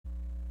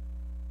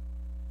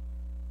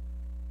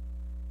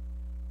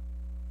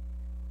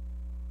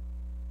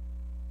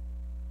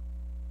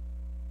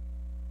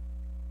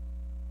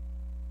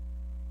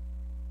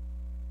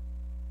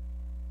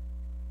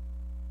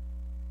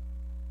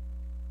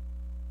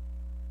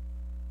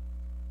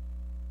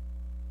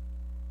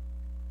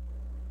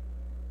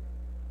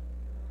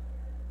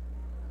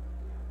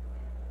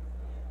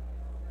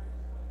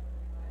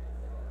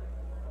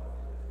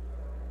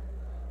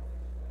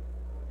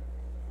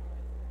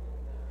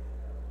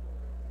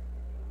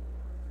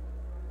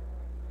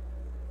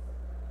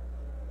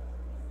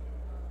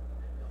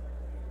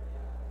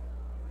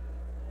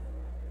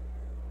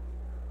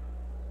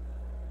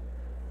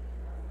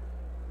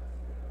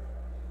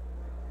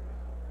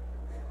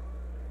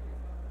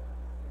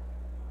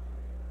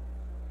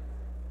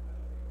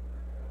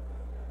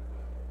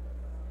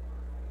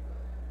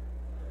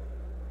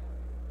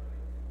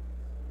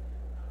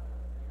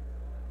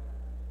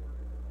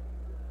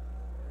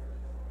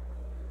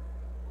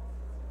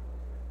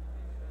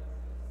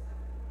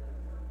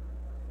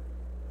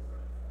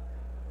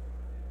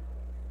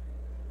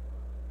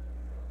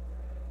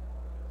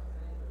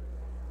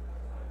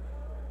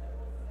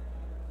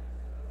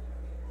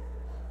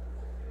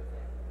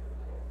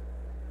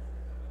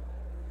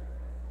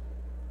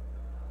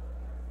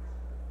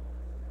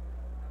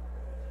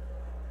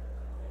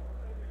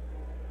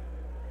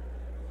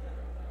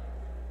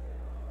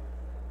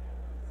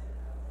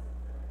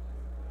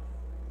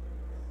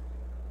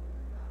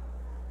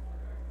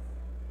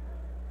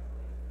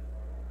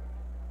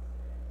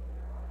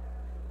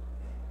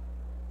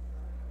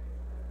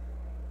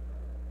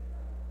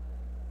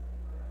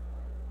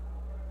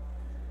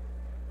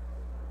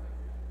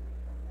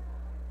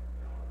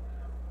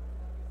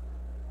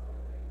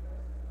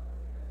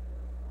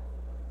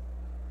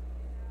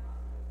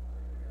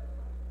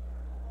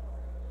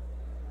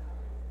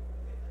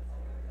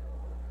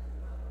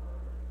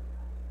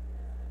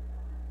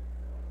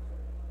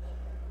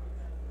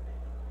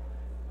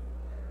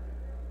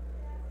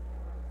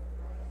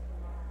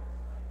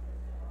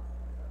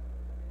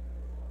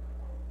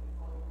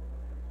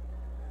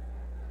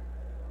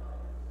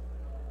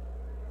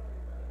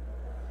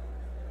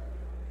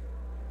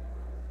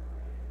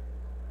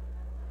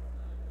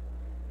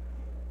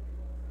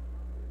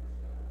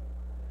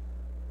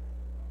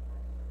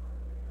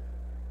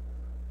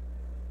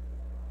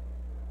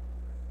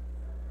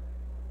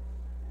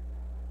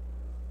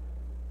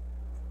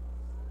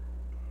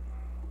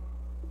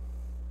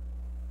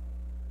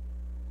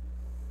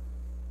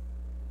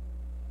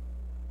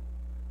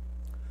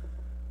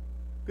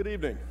Good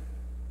evening.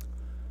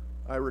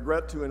 I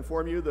regret to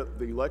inform you that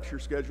the lecture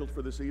scheduled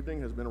for this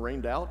evening has been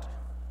rained out.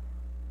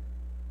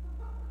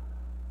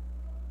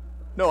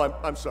 No,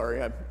 I'm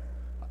sorry.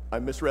 I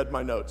misread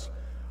my notes.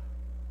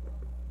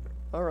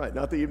 All right,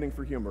 not the evening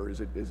for humor.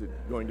 Is it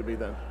going to be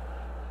then?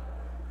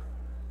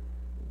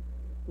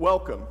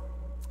 Welcome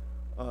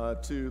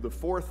to the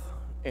fourth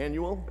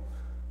annual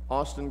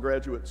Austin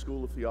Graduate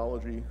School of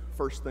Theology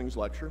First Things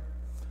Lecture.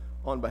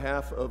 On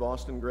behalf of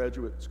Austin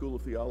Graduate School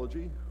of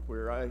Theology,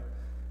 where I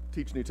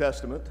teach New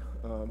Testament,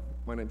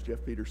 my name's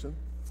Jeff Peterson,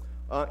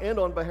 and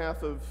on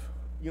behalf of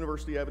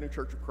University Avenue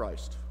Church of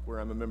Christ, where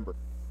I'm a member.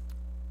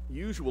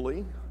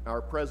 Usually,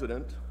 our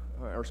president,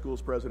 our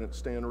school's president,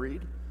 Stan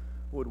Reed,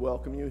 would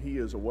welcome you. He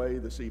is away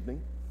this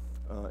evening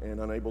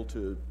and unable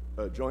to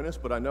join us,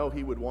 but I know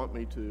he would want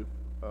me to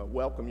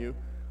welcome you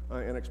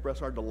and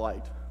express our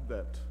delight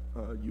that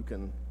you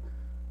can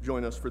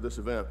join us for this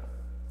event.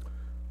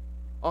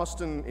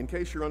 Austin, in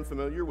case you're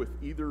unfamiliar with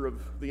either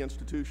of the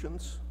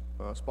institutions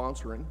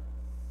sponsoring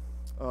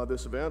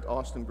this event,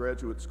 Austin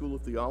Graduate School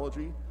of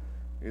Theology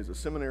is a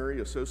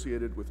seminary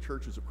associated with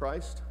Churches of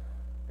Christ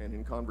and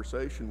in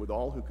conversation with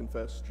all who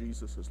confess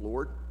Jesus as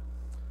Lord.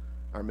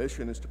 Our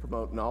mission is to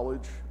promote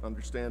knowledge,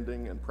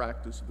 understanding, and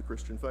practice of the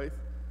Christian faith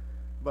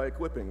by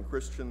equipping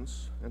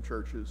Christians and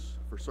churches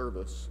for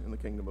service in the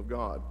kingdom of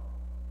God.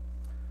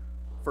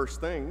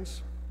 First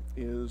Things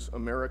is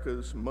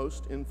America's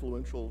most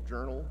influential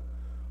journal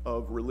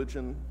of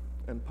religion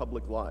and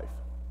public life.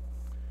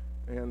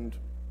 And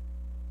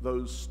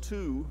those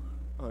two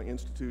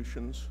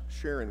institutions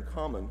share in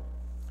common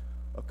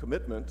a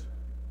commitment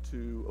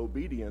to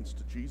obedience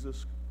to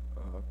Jesus'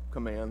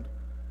 command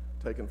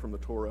taken from the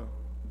Torah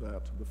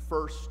that the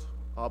first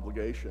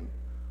obligation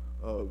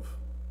of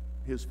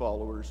his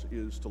followers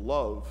is to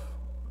love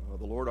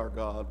the Lord our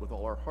God with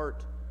all our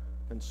heart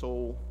and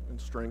soul and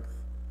strength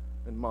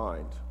and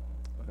mind,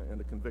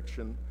 and a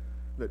conviction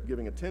that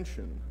giving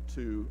attention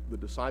to the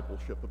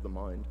discipleship of the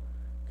mind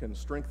can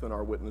strengthen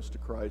our witness to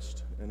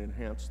Christ and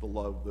enhance the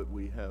love that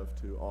we have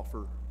to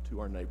offer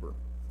to our neighbor.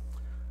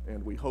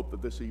 And we hope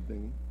that this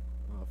evening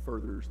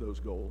furthers those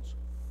goals.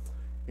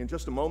 In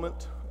just a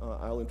moment,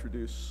 I'll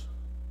introduce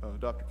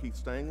Dr.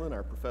 Keith Stanglin,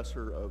 our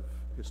professor of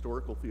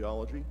historical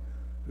theology,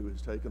 who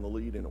has taken the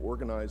lead in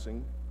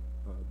organizing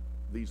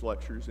these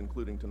lectures,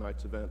 including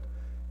tonight's event.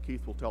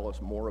 Keith will tell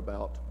us more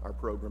about our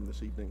program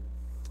this evening,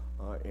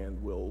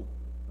 and we'll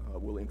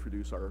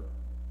introduce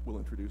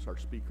our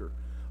speaker.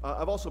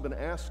 I've also been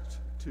asked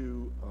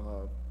to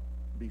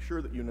be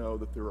sure that you know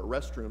that there are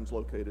restrooms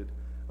located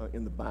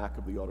in the back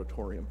of the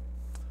auditorium,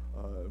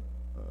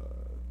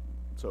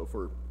 so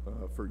for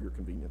your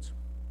convenience.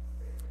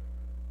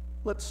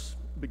 Let's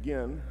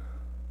begin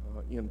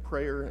in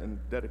prayer and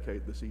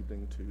dedicate this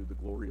evening to the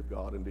glory of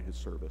God and to his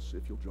service,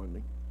 if you'll join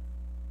me.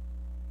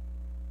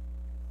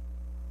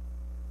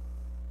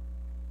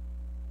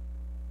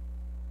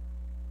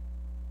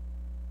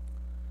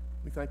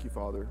 We thank you,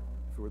 Father,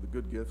 for the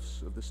good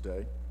gifts of this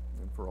day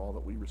and for all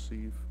that we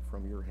receive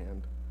from your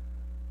hand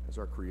as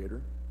our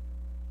Creator.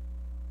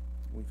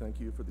 We thank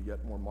you for the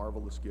yet more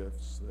marvelous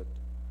gifts that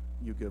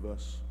you give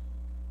us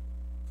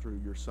through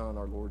your Son,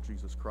 our Lord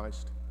Jesus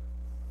Christ,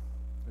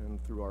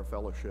 and through our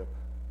fellowship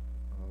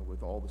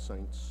with all the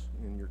saints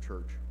in your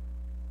church.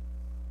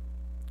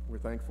 We're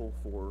thankful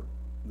for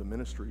the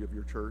ministry of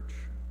your church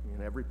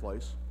in every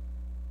place.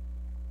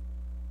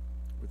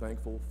 We're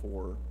thankful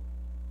for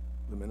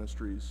the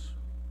ministries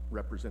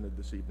represented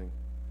this evening,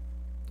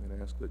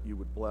 and ask that you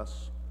would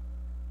bless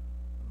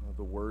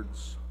the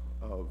words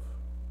of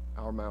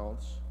our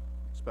mouths,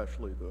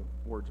 especially the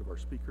words of our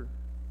speaker,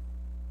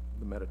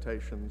 the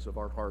meditations of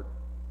our heart,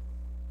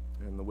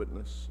 and the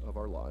witness of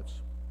our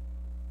lives.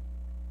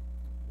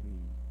 We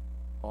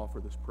offer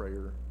this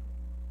prayer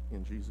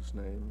in Jesus'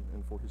 name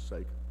and for his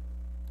sake,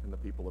 and the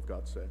people of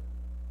God say.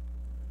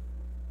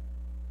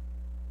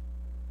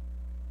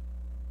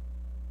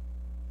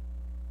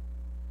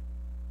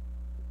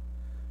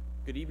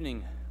 Good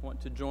evening. I want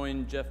to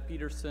join Jeff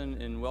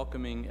Peterson in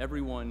welcoming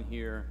everyone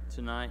here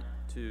tonight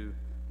to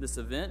this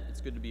event. It's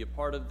good to be a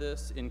part of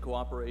this in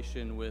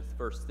cooperation with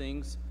First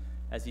Things,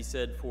 as he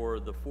said, for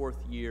the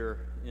fourth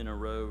year in a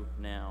row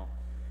now.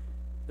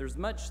 There's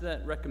much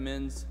that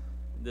recommends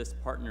this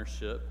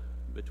partnership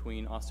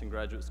between Austin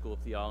Graduate School of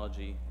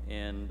Theology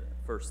and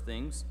First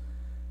Things.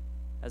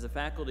 As a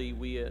faculty,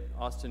 we at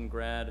Austin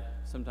Grad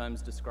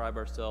sometimes describe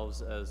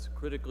ourselves as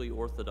critically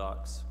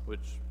orthodox,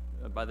 which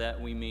by that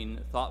we mean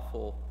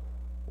thoughtful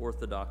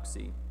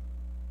orthodoxy.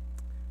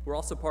 We're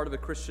also part of a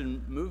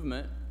Christian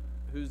movement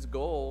whose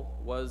goal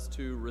was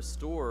to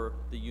restore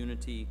the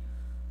unity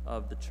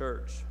of the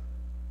church.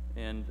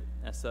 And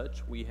as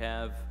such, we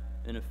have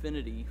an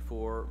affinity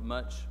for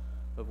much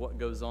of what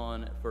goes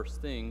on at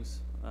First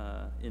Things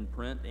in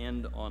print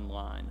and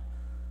online.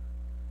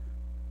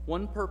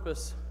 One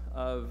purpose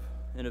of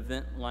an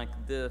event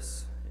like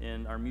this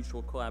and our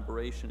mutual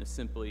collaboration is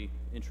simply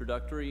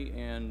introductory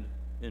and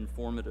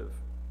informative.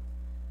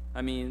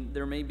 I mean,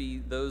 there may be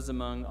those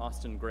among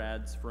Austin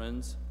Grad's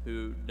friends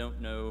who don't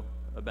know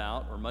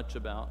about or much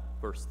about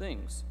First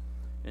Things.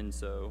 And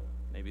so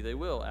maybe they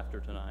will after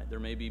tonight. There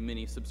may be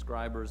many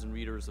subscribers and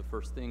readers of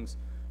First Things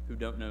who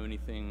don't know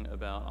anything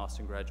about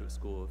Austin Graduate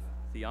School of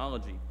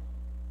Theology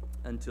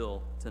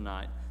until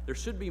tonight. There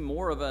should be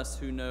more of us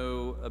who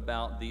know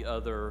about the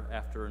other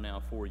after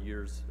now 4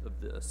 years of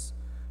this.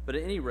 But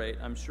at any rate,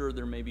 I'm sure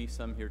there may be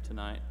some here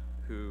tonight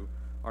who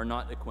are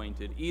not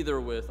acquainted either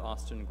with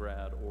Austin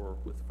Grad or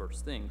with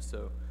First Things.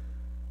 So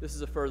this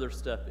is a further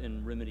step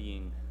in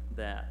remedying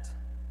that.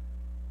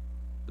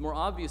 The more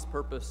obvious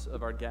purpose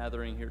of our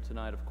gathering here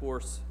tonight, of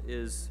course,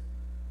 is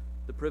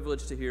the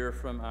privilege to hear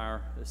from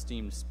our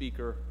esteemed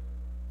speaker,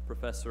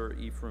 Professor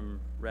Ephraim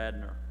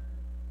Radner.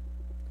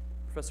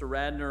 Professor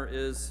Radner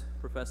is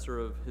professor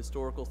of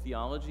historical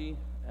theology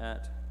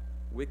at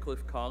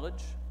Wycliffe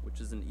College,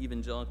 which is an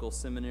evangelical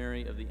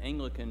seminary of the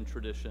Anglican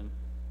tradition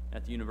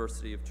at the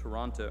University of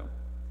Toronto.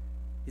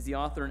 He's the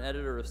author and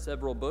editor of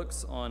several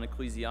books on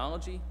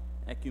ecclesiology,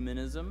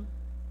 ecumenism,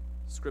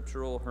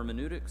 scriptural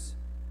hermeneutics,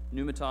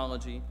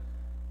 pneumatology,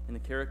 and the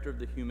character of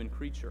the human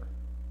creature,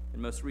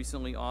 and most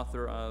recently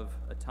author of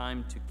A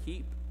Time to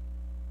Keep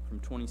from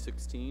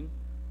 2016,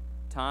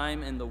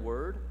 Time and the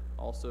Word,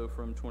 also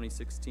from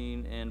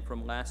 2016, and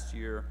from last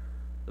year,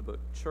 the book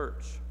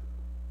Church.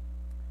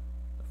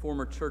 A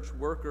former church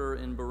worker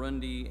in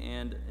Burundi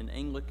and an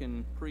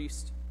Anglican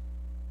priest,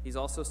 he's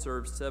also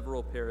served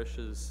several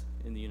parishes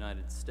in the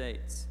United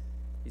States.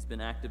 He's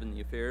been active in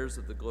the affairs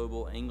of the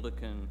global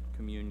Anglican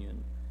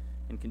Communion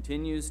and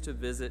continues to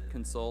visit,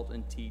 consult,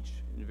 and teach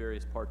in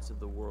various parts of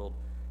the world,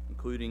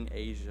 including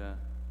Asia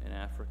and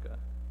Africa.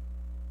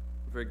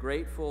 We're very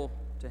grateful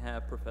to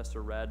have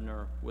Professor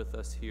Radner with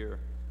us here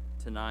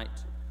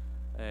tonight,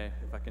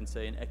 if I can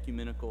say an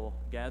ecumenical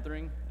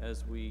gathering,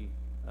 as we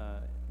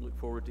look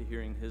forward to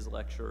hearing his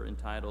lecture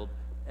entitled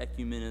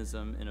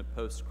Ecumenism in a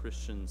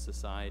Post-Christian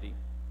Society.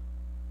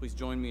 Please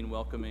join me in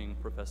welcoming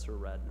Professor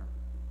Radner.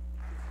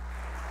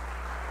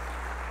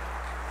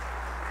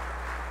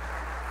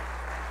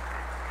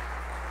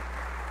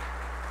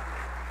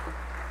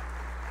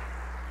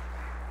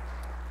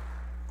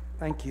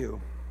 Thank you.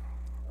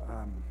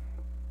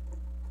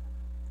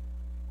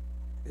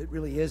 It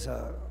really is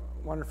a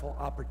wonderful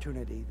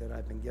opportunity that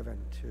I've been given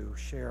to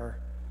share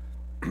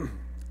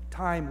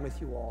time with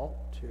you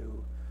all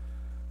to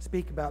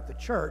speak about the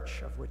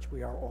church of which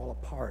we are all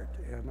a part,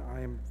 and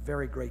I am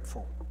very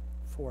grateful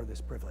for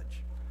this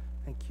privilege.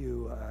 Thank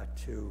you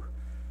to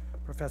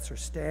Professor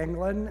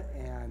Stanglin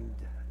and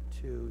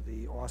to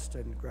the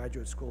Austin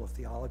Graduate School of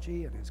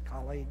Theology and his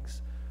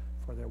colleagues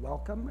for their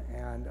welcome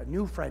and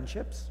new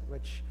friendships,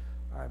 which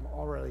I'm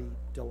already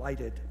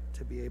delighted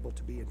to be able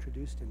to be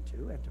introduced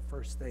into, and to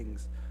First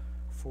Things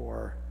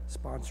for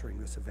sponsoring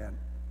this event.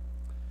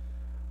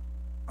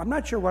 I'm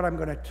not sure what I'm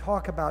going to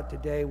talk about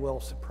today will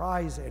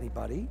surprise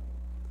anybody.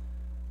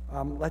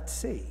 Let's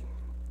see.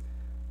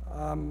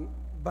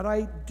 But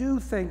I do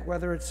think,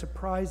 whether it's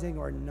surprising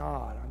or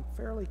not, I'm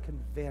fairly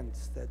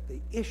convinced that the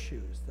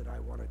issues that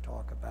I want to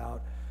talk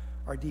about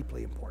are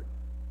deeply important.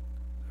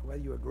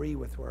 Whether you agree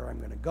with where I'm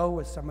going to go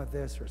with some of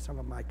this or some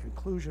of my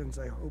conclusions,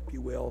 I hope you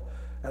will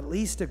at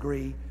least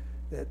agree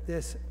that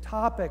this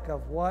topic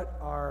of what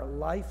our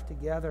life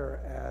together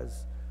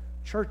as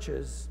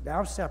churches,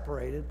 now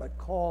separated but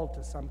called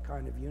to some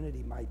kind of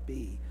unity, might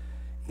be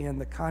in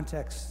the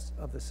context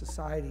of the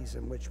societies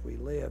in which we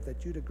live,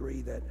 that you'd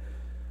agree that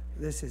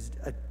this is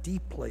a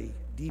deeply,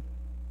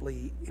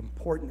 deeply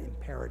important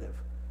imperative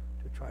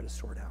to try to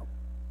sort out.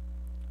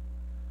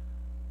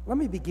 Let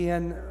me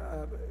begin.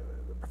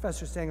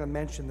 Professor Stanglin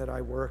mentioned that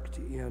I worked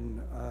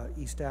in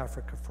East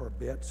Africa for a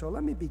bit, so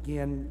let me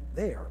begin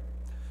there.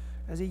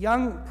 As a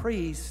young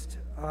priest,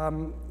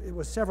 it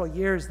was several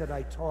years that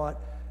I taught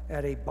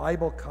at a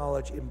Bible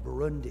college in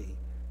Burundi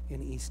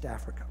in East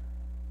Africa.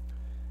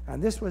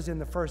 And this was in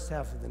the first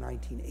half of the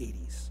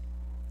 1980s.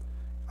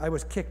 I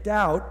was kicked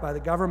out by the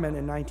government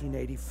in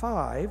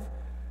 1985,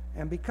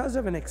 and because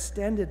of an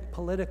extended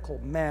political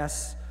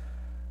mess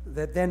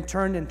that then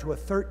turned into a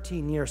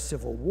 13-year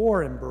civil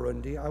war in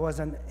Burundi, I was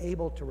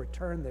unable to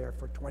return there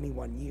for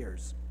 21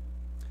 years.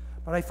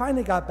 But I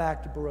finally got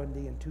back to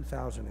Burundi in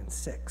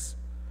 2006.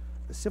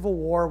 The civil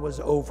war was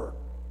over.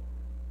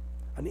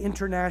 An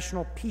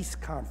international peace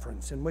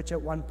conference, in which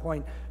at one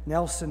point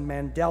Nelson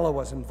Mandela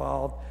was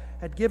involved,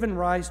 had given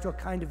rise to a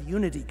kind of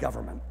unity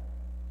government,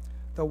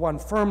 though one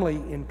firmly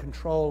in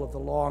control of the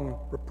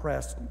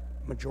long-repressed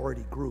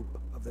majority group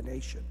of the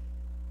nation.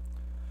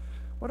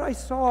 What I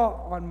saw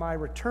on my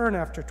return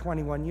after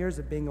 21 years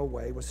of being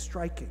away was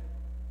striking.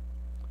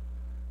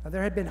 Now,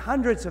 there had been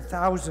hundreds of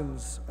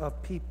thousands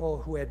of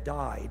people who had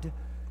died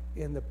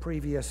in the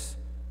previous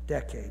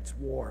decade's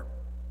war.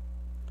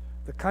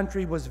 The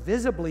country was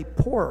visibly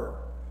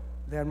poorer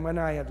than when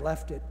I had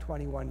left it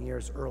 21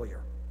 years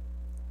earlier.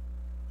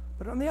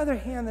 But on the other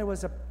hand, there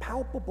was a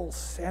palpable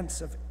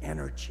sense of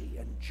energy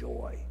and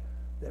joy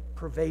that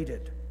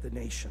pervaded the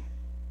nation,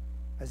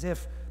 as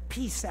if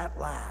peace at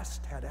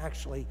last had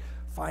actually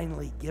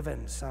finally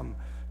given some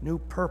new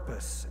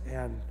purpose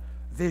and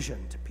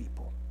vision to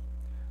people.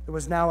 There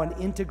was now an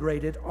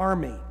integrated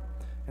army,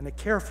 and a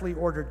carefully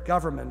ordered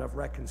government of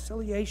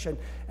reconciliation.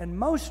 And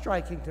most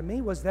striking to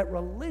me was that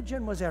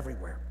religion was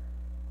everywhere.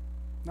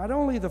 Not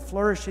only the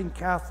flourishing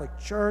Catholic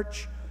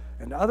Church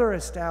and other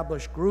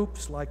established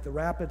groups like the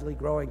rapidly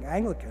growing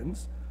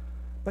Anglicans,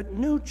 but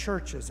new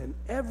churches in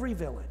every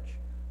village,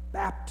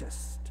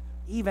 Baptist,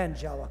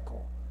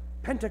 evangelical,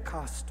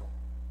 Pentecostal.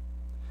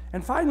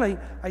 And finally,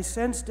 I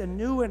sensed a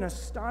new and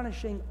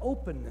astonishing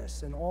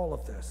openness in all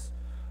of this.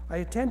 I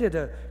attended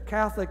a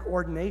Catholic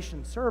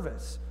ordination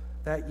service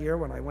that year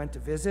when I went to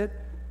visit.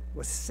 It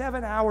was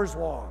 7 hours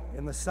long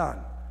in the sun,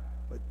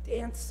 with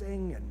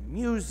dancing and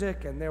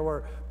music, and there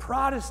were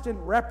Protestant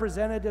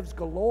representatives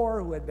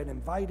galore who had been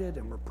invited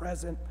and were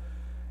present.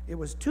 It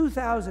was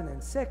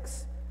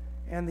 2006,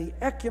 and the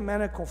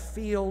ecumenical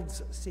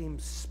fields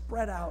seemed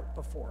spread out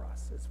before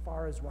us as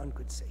far as one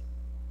could see.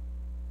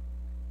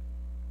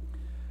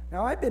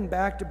 Now, I've been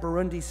back to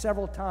Burundi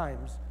several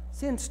times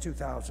since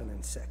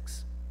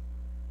 2006.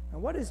 Now,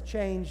 what has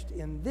changed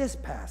in this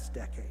past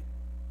decade?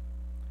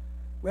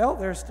 Well,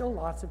 there are still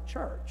lots of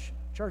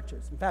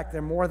churches. In fact, there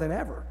are more than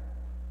ever.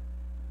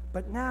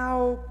 But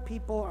now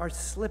people are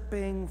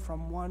slipping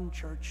from one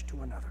church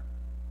to another.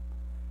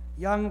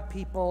 Young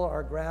people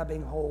are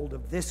grabbing hold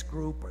of this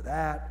group or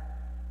that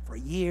for a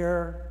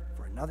year,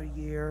 for another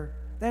year,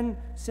 then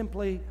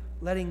simply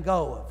letting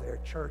go of their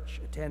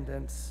church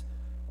attendance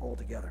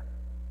altogether.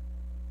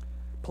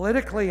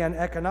 Politically and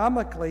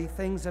economically,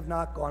 things have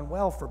not gone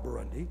well for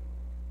Burundi.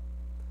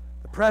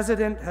 The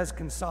president has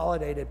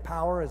consolidated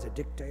power as a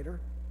dictator.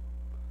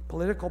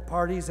 Political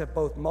parties have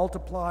both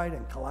multiplied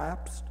and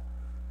collapsed.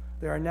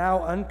 There are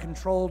now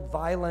uncontrolled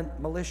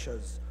violent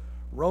militias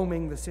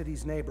roaming the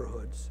city's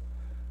neighborhoods.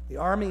 The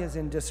army is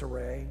in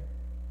disarray.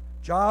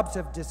 Jobs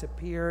have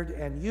disappeared,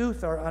 and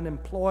youth are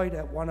unemployed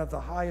at one of the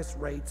highest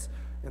rates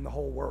in the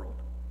whole world.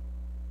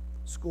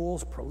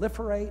 Schools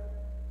proliferate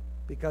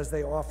because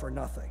they offer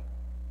nothing.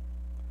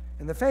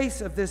 In the face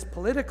of this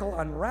political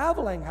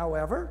unraveling,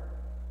 however,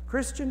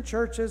 Christian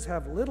churches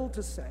have little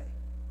to say.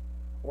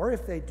 Or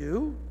if they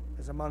do,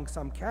 as among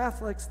some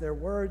Catholics, their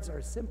words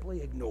are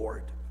simply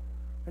ignored.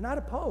 They're not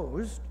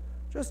opposed,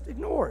 just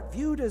ignored,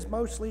 viewed as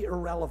mostly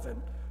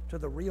irrelevant to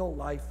the real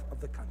life of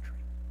the country.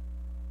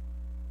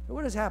 So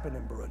what has happened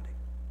in Burundi?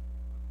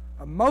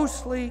 A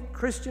mostly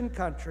Christian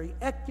country,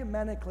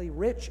 ecumenically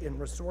rich in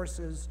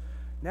resources,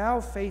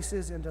 now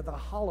faces into the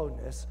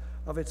hollowness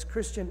of its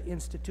Christian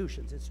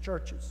institutions, its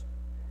churches.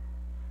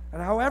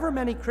 And however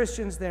many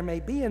Christians there may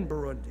be in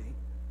Burundi,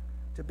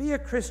 to be a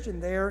Christian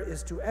there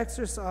is to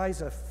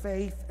exercise a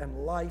faith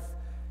and life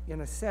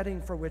in a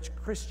setting for which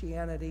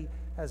Christianity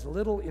has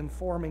little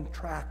informing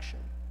traction,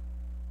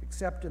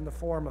 except in the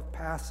form of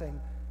passing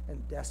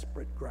and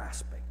desperate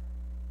grasping.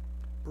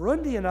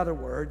 Burundi, in other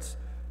words,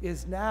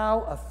 is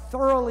now a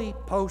thoroughly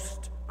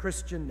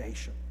post-Christian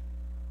nation.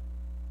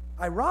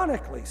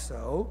 Ironically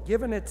so,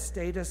 given its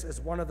status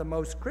as one of the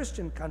most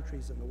Christian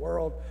countries in the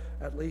world,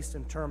 at least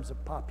in terms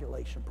of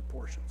population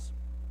proportions.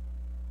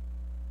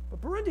 But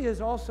Burundi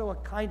is also a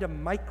kind of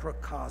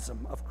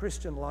microcosm of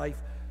Christian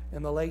life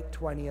in the late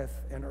 20th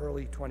and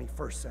early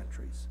 21st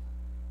centuries.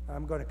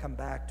 I'm going to come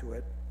back to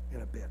it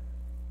in a bit.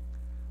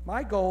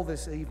 My goal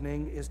this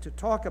evening is to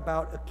talk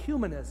about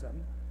ecumenism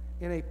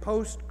in a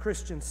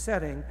post-Christian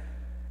setting,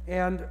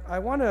 and I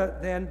want to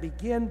then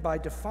begin by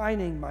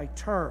defining my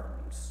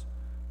terms,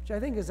 which I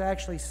think is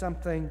actually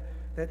something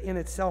that in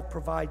itself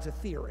provides a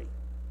theory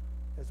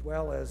as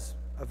well as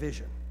a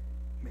vision,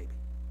 maybe.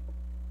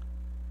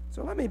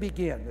 So let me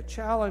begin, the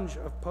challenge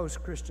of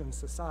post-Christian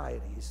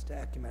societies to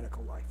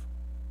ecumenical life.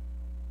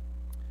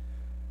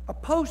 A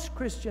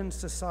post-Christian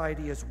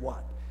society is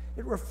what?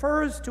 It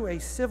refers to a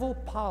civil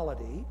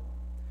polity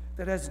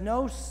that has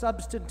no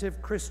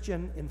substantive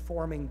Christian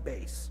informing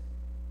base.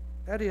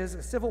 That is,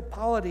 a civil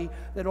polity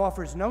that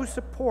offers no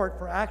support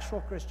for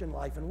actual Christian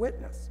life and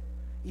witness,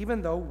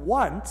 even though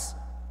once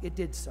it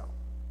did so.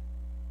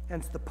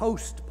 Hence the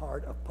post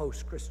part of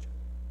post-Christian.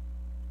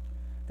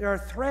 There are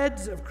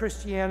threads of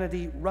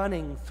Christianity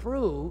running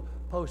through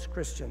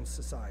post-Christian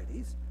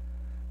societies,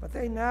 but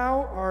they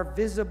now are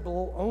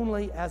visible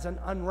only as an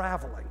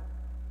unraveling,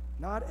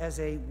 not as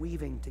a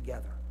weaving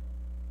together.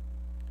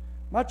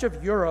 Much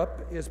of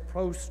Europe is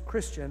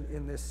post-Christian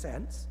in this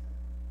sense,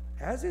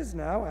 as is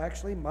now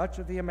actually much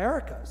of the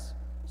Americas,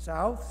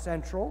 South,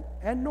 Central,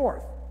 and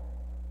North,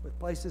 with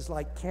places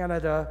like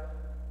Canada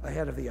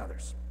ahead of the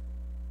others.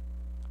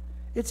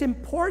 It's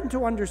important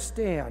to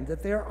understand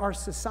that there are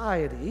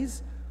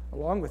societies,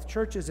 along with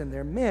churches in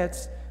their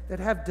midst, that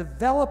have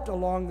developed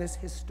along this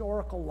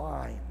historical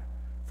line,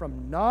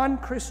 from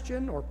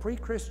non-Christian or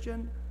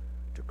pre-Christian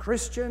to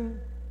Christian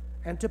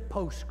and to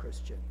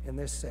post-Christian in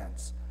this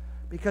sense,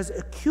 because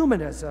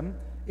ecumenism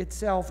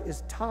itself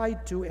is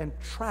tied to and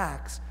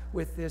tracks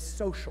with this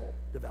social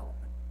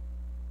development.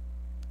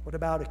 What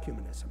about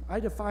ecumenism? I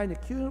define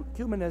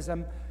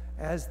ecumenism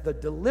as the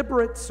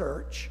deliberate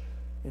search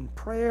in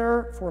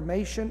prayer,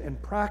 formation,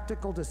 and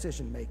practical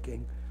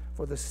decision-making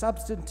for the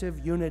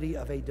substantive unity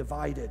of a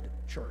divided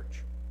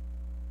church.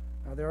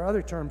 Now, there are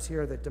other terms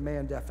here that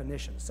demand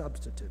definition: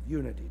 substantive,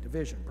 unity,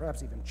 division,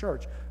 perhaps even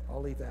church.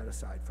 I'll leave that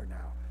aside for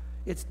now.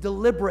 It's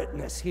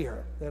deliberateness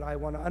here that I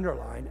want to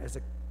underline as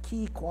a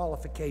key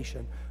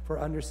qualification for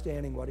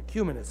understanding what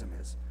ecumenism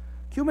is.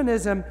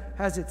 Ecumenism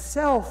has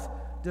itself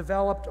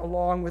developed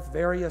along with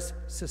various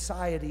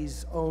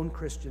societies' own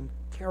Christian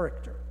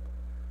character.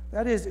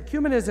 That is,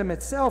 ecumenism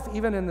itself,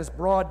 even in this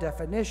broad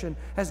definition,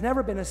 has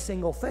never been a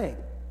single thing,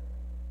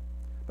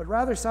 but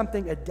rather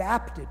something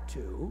adapted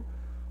to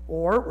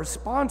or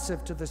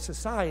responsive to the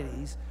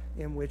societies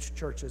in which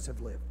churches have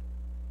lived.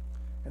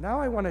 And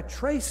now I want to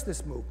trace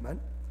this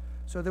movement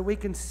so that we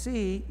can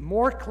see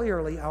more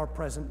clearly our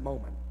present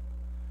moment.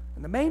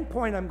 And the main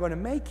point I'm going to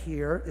make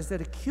here is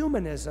that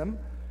ecumenism,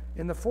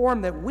 in the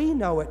form that we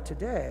know it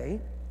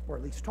today, or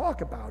at least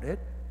talk about it,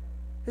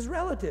 is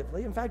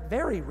relatively, in fact,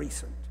 very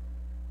recent.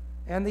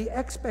 And the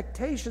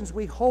expectations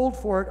we hold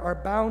for it are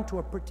bound to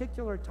a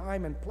particular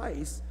time and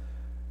place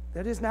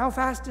that is now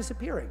fast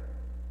disappearing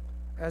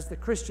as the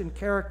Christian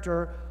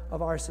character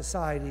of our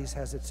societies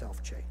has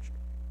itself changed.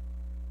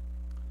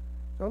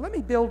 So let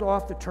me build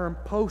off the term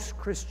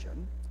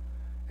post-Christian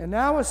and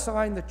now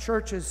assign the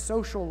church's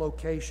social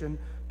location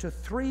to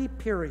three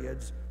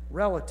periods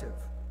relative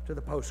to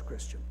the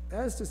post-Christian.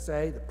 That is to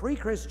say, the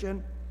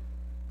pre-Christian,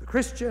 the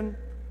Christian,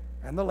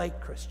 and the late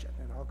Christian.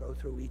 And I'll go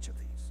through each of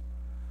these.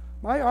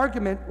 My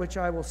argument, which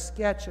I will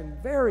sketch in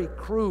very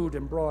crude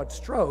and broad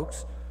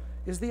strokes,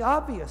 is the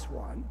obvious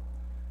one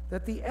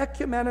that the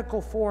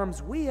ecumenical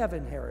forms we have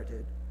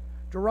inherited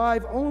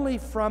derive only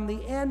from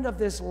the end of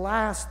this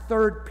last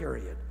third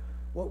period,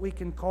 what we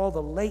can call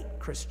the late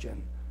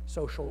Christian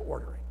social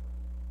ordering.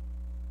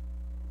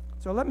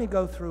 So let me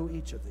go through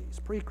each of these: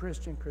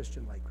 pre-Christian,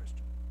 Christian, late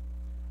Christian.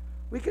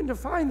 We can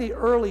define the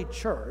early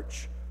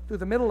church through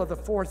the middle of the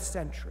 4th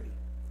century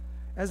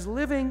as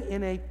living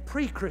in a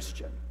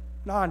pre-Christian,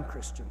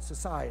 non-Christian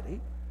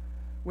society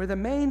where the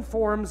main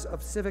forms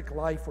of civic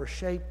life were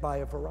shaped by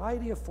a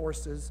variety of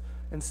forces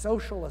and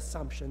social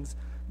assumptions,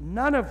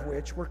 none of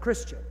which were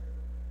Christian,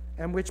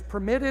 and which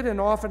permitted and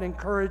often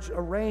encouraged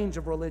a range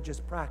of religious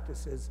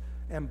practices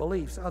and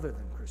beliefs other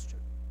than Christian.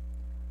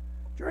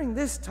 During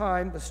this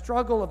time, the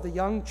struggle of the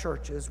young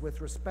churches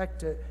with respect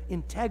to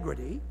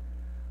integrity,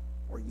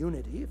 or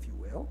unity, if you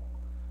will,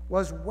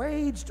 was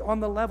waged on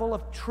the level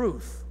of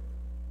truth.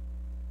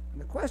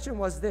 And the question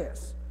was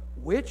this: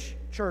 which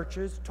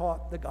churches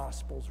taught the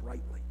Gospels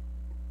rightly?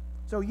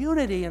 So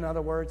unity, in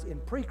other words, in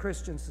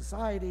pre-Christian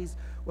societies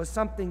was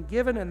something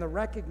given in the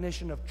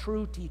recognition of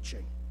true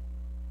teaching.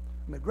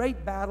 And the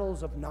great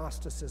battles of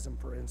Gnosticism,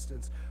 for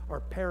instance,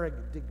 are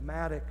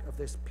paradigmatic of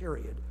this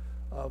period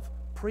of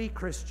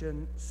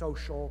pre-Christian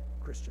social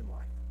Christian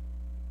life.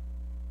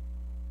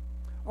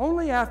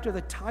 Only after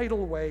the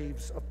tidal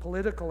waves of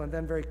political and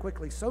then very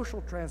quickly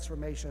social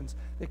transformations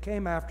that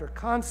came after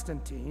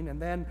Constantine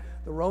and then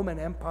the Roman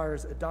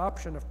Empire's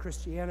adoption of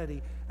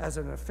Christianity as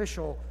an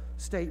official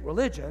state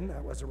religion,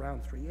 that was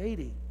around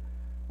 380,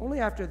 only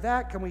after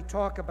that can we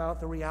talk about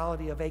the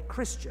reality of a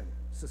Christian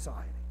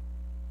society.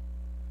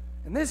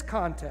 In this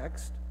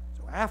context,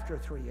 so after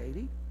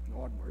 380 and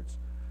onwards,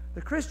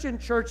 the Christian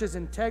church's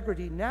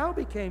integrity now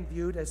became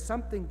viewed as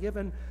something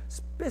given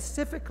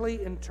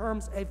specifically in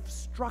terms of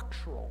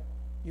structural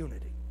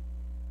unity.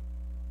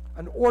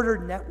 An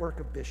ordered network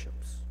of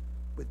bishops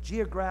with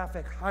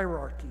geographic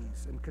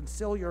hierarchies and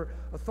conciliar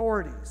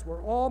authorities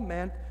were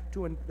meant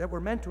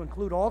to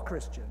include all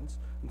Christians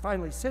and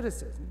finally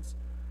citizens,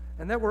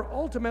 and that were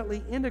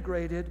ultimately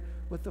integrated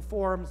with the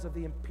forms of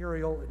the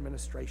imperial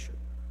administration.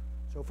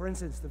 So, for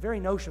instance, the very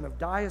notion of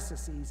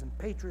dioceses and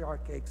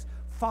patriarchates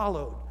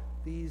followed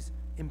these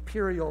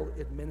imperial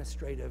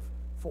administrative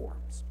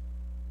forms.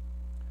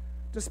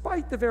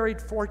 Despite the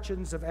varied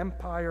fortunes of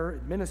empire,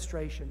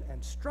 administration,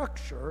 and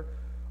structure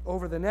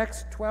over the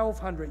next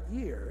 1,200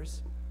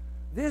 years,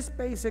 this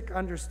basic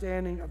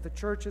understanding of the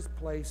church's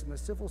place in the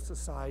civil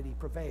society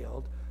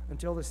prevailed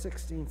until the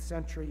 16th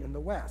century in the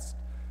West.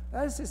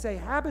 That is to say,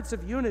 habits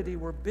of unity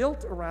were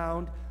built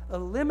around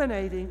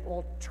eliminating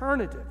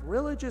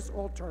religious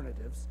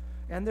alternatives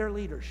and their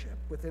leadership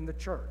within the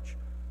church,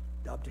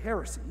 dubbed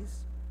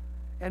heresies,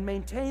 and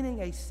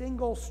maintaining a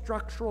single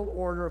structural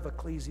order of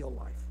ecclesial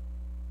life.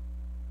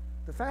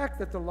 The fact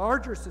that the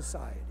larger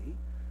society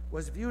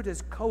was viewed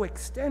as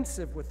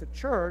coextensive with the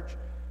church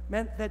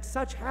meant that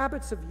such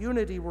habits of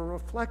unity were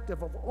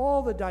reflective of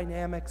all the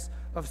dynamics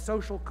of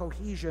social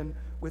cohesion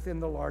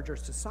within the larger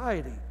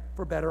society,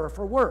 for better or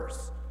for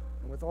worse,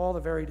 and with all the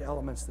varied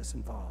elements this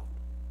involved.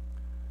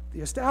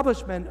 The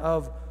establishment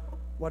of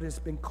what has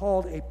been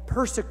called a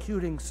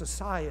persecuting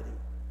society,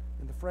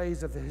 in the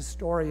phrase of the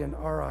historian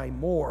R.I.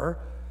 Moore,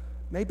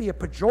 may be a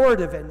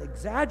pejorative and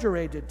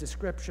exaggerated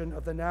description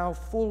of the now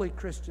fully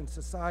Christian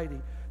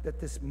society that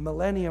this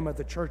millennium of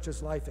the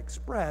church's life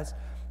expressed,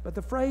 but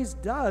the phrase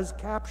does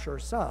capture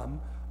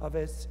some of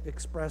its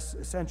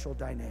essential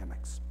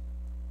dynamics.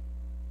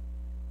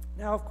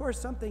 Now, of course,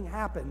 something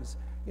happens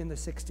in the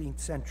 16th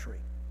century,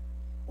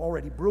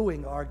 already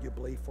brewing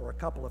arguably for a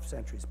couple of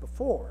centuries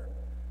before,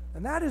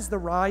 and that is the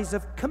rise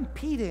of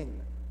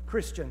competing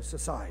Christian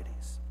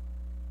societies.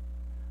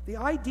 The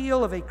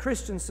ideal of a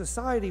Christian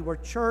society where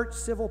church,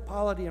 civil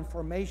polity, and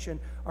formation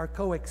are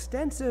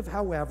coextensive,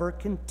 however,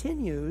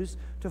 continues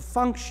to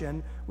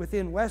function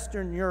within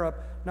Western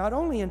Europe not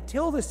only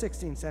until the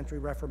 16th century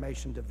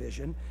Reformation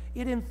division,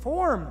 it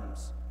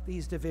informs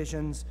these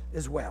divisions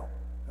as well.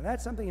 And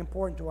that's something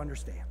important to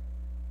understand.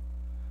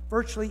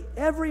 Virtually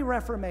every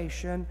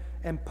Reformation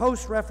and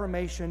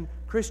post-Reformation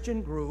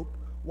Christian group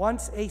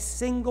wants a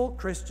single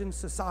Christian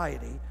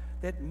society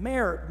that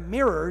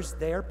mirrors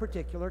their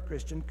particular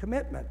Christian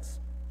commitments.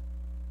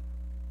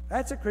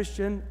 That's a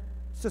Christian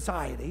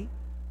society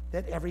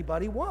that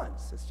everybody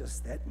wants. It's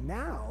just that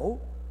now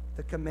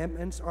the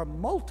commitments are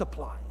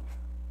multiplying.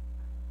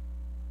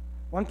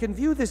 One can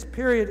view this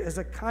period as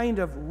a kind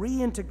of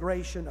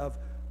reintegration of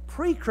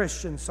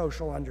pre-Christian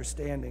social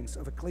understandings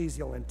of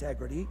ecclesial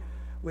integrity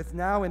with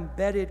now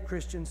embedded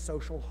Christian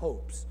social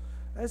hopes.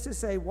 That is to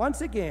say,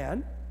 once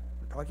again,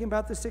 we're talking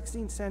about the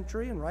 16th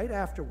century and right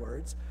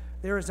afterwards,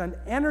 there is an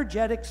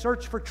energetic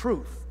search for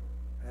truth,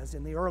 as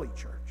in the early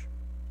church.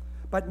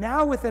 But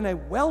now within a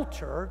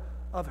welter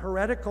of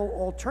heretical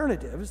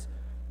alternatives,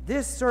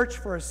 this search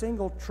for a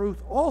single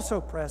truth also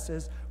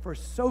presses for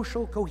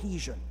social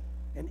cohesion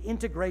and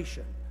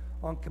integration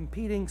on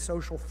competing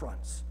social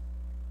fronts.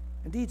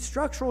 Indeed,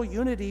 structural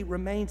unity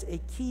remains a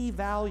key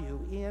value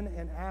in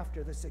and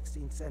after the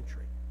 16th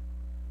century.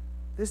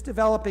 This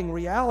developing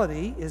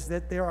reality is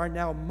that there are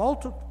now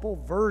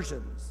multiple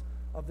versions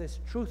of this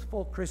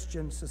truthful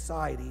Christian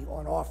society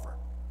on offer.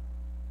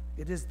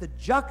 It is the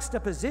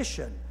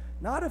juxtaposition,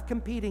 not of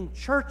competing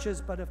churches,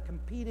 but of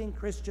competing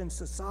Christian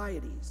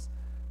societies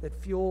that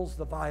fuels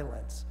the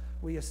violence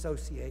we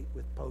associate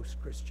with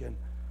post-Christian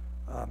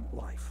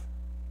life.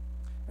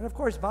 And of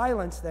course,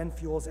 violence then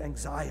fuels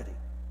anxiety.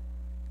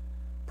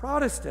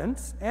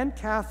 Protestants and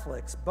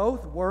Catholics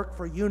both work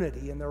for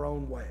unity in their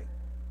own way.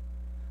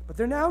 But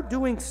they're now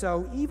doing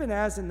so even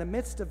as in the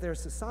midst of their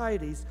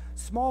societies,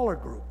 smaller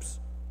groups,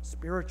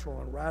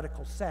 spiritual and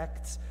radical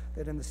sects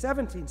that in the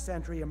 17th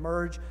century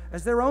emerge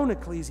as their own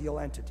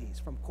ecclesial entities,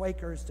 from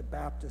Quakers to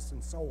Baptists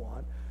and so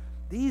on.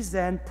 These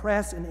then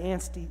press in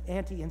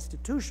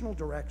anti-institutional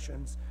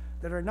directions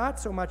that are not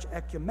so much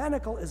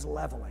ecumenical as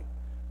leveling,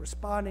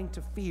 responding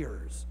to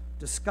fears,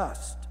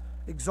 disgust,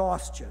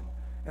 exhaustion,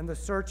 and the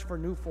search for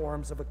new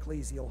forms of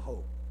ecclesial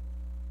hope.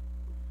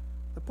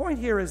 The point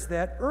here is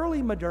that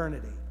early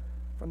modernity,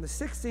 from the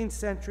 16th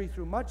century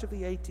through much of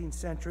the 18th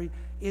century,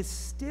 is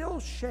still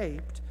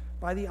shaped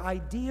by the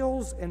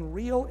ideals and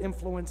real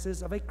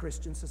influences of a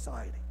Christian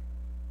society.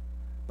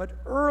 But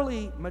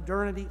early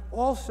modernity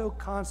also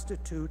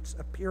constitutes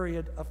a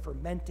period of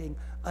fermenting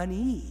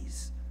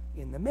unease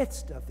in the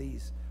midst of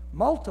these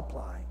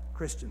multiplying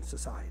Christian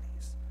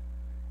societies.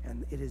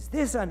 And it is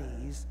this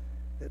unease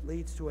that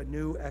leads to a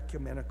new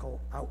ecumenical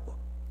outlook.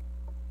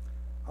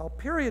 I'll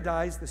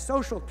periodize the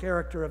social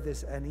character of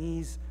this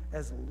unease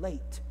as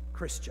late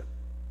Christian,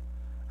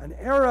 an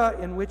era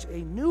in which a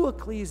new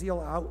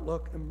ecclesial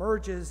outlook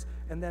emerges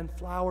and then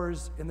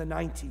flowers in the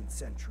 19th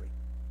century.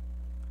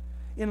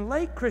 In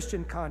late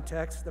Christian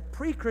context, the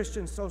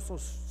pre-Christian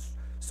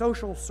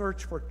social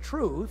search for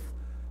truth,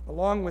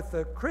 along with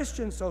the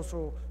Christian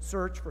social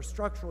search for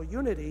structural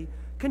unity,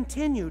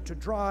 continue to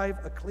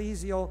drive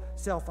ecclesial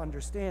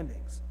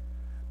self-understandings.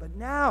 But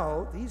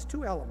now, these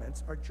two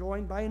elements are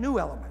joined by a new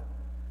element,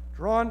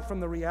 drawn from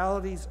the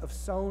realities of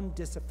sown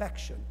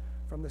disaffection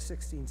from the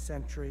 16th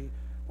century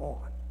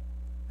on.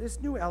 This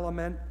new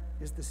element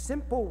is the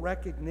simple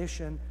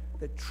recognition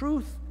that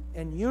truth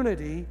and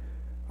unity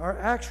are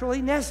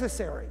actually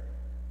necessary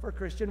for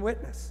Christian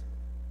witness.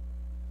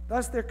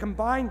 Thus, their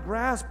combined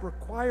grasp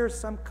requires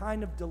some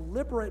kind of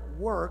deliberate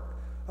work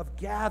of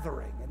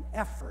gathering and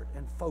effort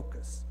and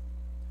focus.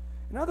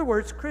 In other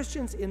words,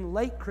 Christians in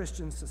late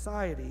Christian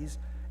societies,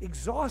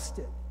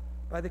 exhausted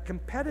by the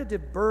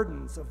competitive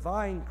burdens of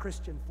vying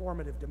Christian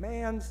formative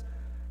demands,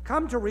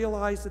 come to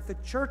realize that the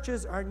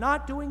churches are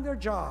not doing their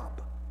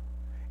job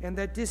and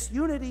that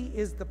disunity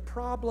is the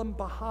problem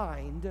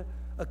behind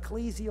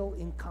ecclesial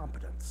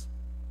incompetence.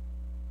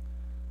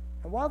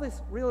 And while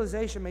this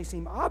realization may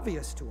seem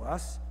obvious to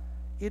us,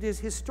 it is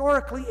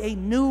historically a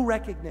new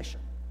recognition.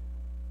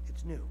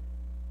 It's new.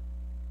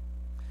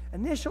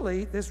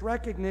 Initially, this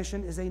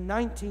recognition is a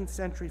 19th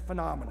century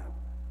phenomenon,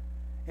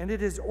 and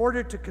it is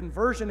ordered to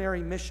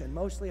conversionary mission,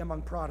 mostly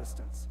among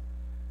Protestants,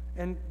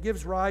 and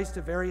gives rise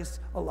to various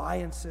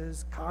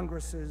alliances,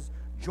 congresses,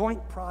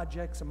 joint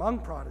projects among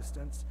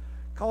Protestants,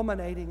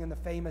 culminating in the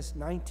famous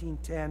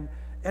 1910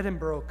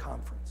 Edinburgh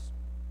Conference.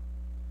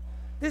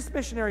 This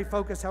missionary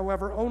focus,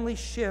 however, only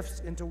shifts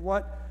into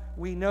what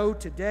we know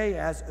today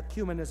as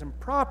ecumenism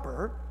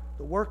proper,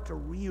 the work to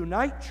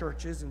reunite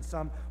churches in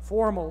some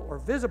formal or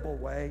visible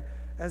way,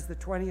 as the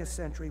 20th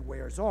century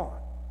wears on.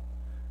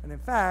 And in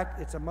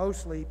fact, it's a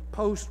mostly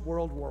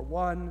post-World War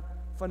I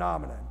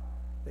phenomenon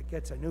that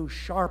gets a new,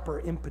 sharper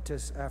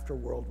impetus after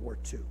World War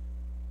II.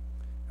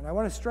 And I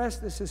want to stress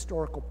this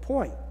historical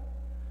point.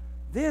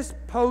 This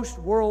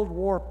post-World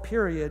War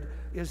period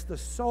is the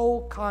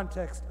sole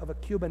context of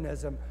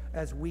ecumenism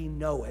as we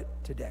know it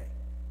today.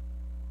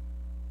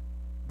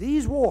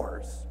 These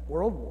wars,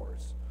 world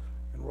wars,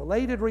 and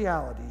related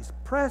realities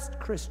pressed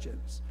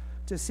Christians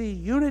to see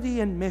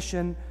unity and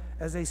mission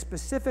as a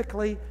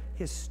specifically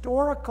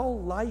historical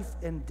life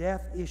and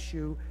death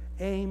issue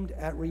aimed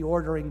at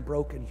reordering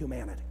broken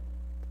humanity.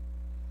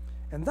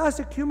 And thus,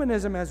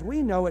 ecumenism as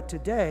we know it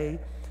today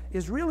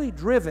is really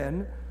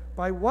driven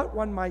by what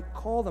one might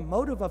call the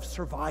motive of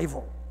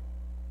survival.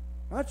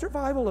 Not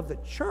survival of the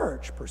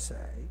church per se,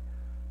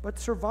 but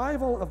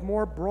survival of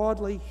more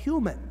broadly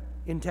human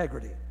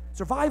integrity,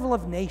 survival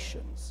of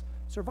nations,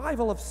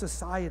 survival of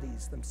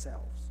societies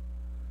themselves.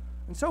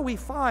 And so we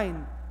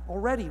find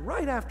already,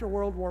 right after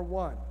World War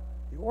I,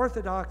 the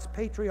Orthodox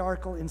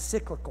patriarchal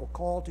encyclical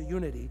Call to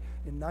Unity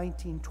in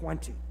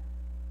 1920.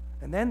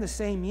 And then the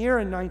same year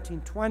in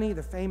 1920,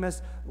 the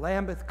famous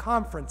Lambeth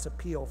Conference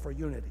appeal for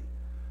unity.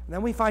 And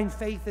then we find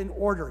faith in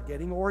order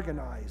getting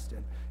organized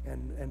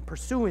and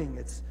pursuing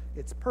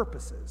its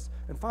purposes.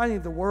 And finally,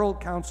 the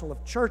World Council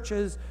of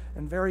Churches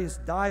and various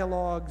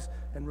dialogues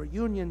and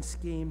reunion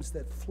schemes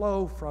that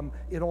flow from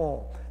it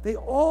all. They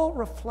all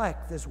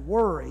reflect this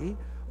worry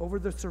over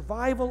the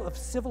survival of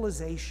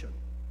civilization,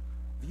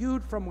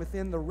 viewed from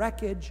within the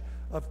wreckage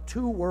of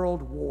 2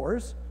 world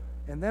wars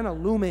and then a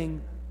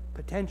looming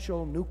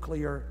potential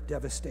nuclear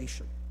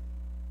devastation.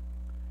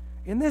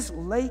 In this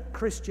late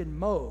Christian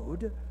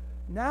mode,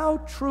 now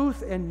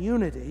truth and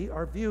unity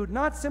are viewed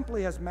not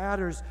simply as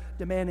matters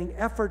demanding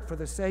effort for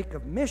the sake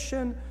of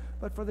mission,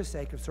 but for the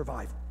sake of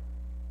survival.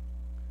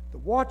 The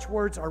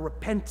watchwords are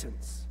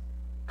repentance,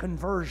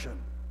 conversion.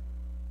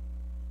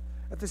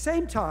 At the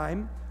same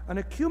time, an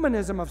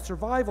ecumenism of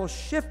survival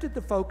shifted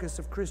the focus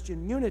of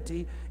Christian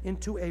unity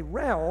into a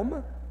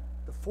realm,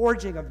 the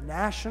forging of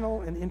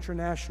national and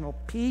international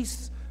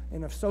peace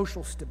and of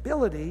social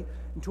stability,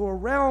 into a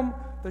realm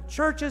the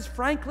churches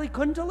frankly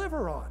couldn't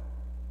deliver on.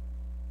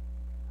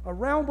 A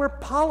realm where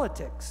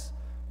politics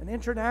and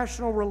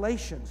international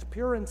relations,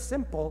 pure and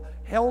simple,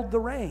 held the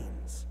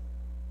reins.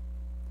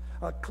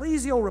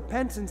 Ecclesial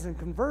repentance and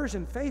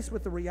conversion, faced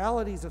with the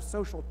realities of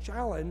social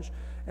challenge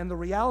and the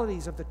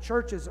realities of the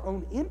church's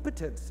own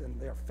impotence in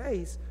their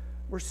face,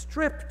 were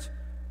stripped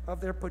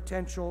of their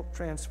potential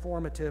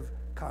transformative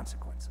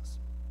consequences.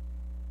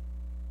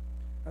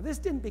 Now, this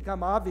didn't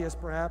become obvious,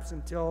 perhaps,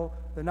 until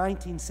the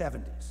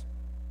 1970s.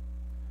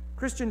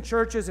 Christian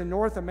churches in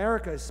North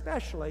America,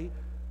 especially,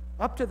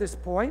 up to this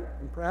point,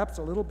 and perhaps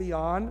a little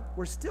beyond,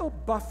 were still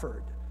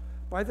buffered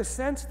by the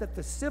sense that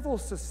the civil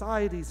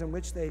societies in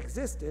which they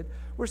existed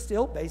were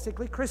still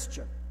basically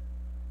Christian,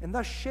 and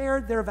thus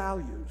shared their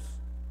values,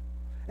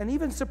 and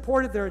even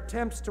supported their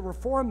attempts to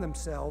reform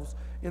themselves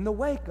in the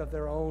wake of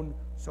their own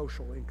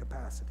social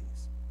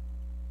incapacities.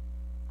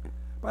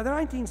 By the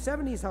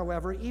 1970s,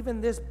 however,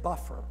 even this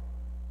buffer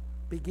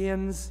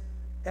begins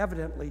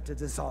evidently to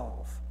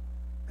dissolve,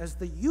 as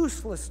the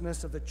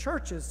uselessness of the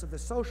churches to the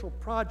social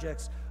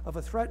projects of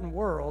a threatened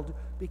world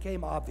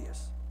became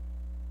obvious.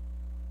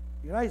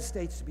 The United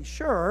States, to be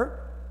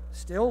sure,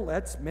 still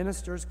lets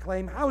ministers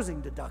claim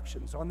housing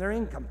deductions on their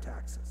income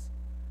taxes.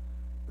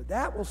 But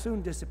that will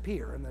soon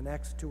disappear in the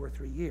next 2 or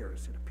 3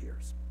 years, it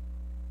appears.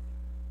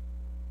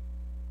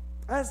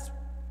 As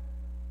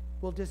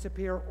will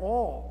disappear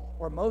all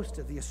or most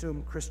of the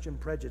assumed Christian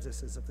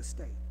prejudices of the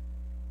state.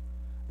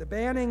 The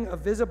banning of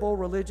visible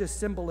religious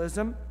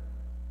symbolism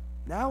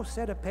now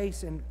set a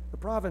pace in the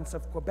province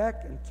of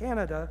Quebec in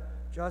Canada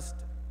just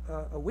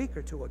a week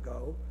or 2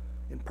 ago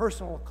in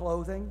personal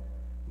clothing,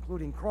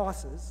 including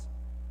crosses,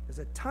 is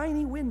a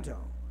tiny window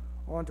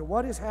onto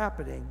what is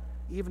happening,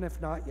 even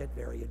if not yet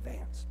very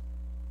advanced.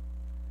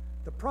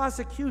 The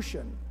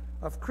prosecution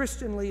of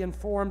Christianly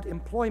informed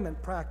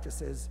employment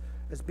practices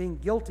as being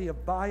guilty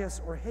of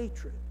bias or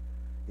hatred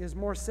is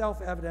more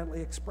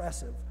self-evidently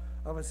expressive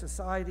of a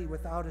society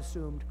without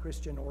assumed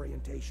Christian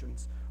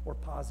orientations or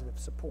positive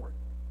support.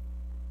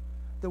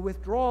 The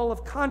withdrawal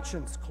of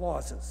conscience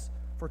clauses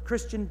for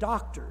Christian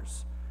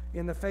doctors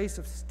in the face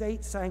of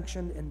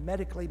state-sanctioned and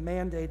medically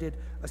mandated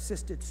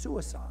assisted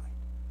suicide,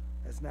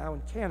 as now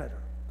in Canada,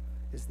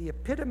 is the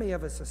epitome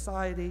of a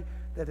society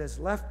that has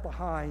left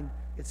behind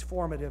its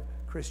formative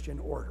Christian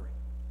ordering.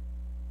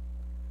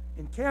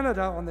 In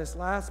Canada, on this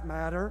last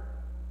matter,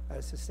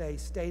 as to say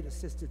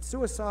state-assisted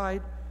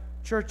suicide,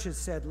 churches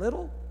said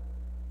little,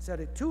 said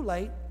it too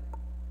late,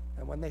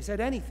 and when they said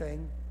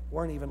anything,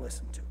 weren't even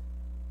listened to.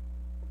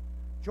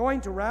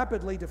 Joined to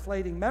rapidly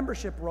deflating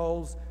membership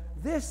rolls,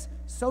 this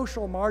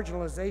social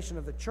marginalization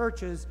of the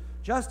churches,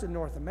 just in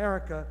North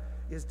America,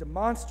 is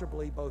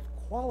demonstrably both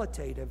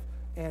qualitative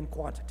and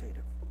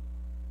quantitative.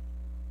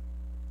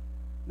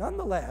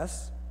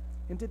 Nonetheless,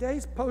 in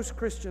today's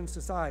post-Christian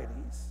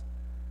societies,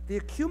 the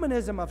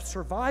ecumenism of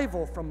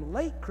survival from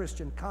late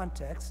Christian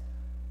context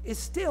is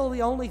still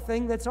the only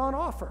thing that's on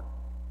offer.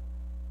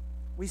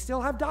 We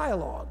still have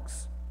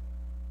dialogues.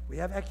 We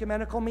have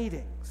ecumenical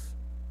meetings.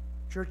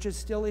 Churches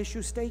still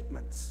issue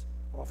statements,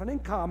 often in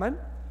common,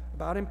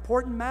 about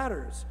important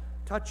matters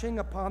touching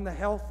upon the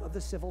health of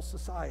the civil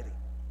society.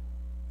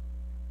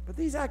 But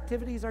these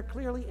activities are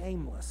clearly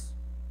aimless.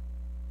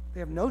 They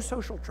have no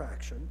social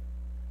traction,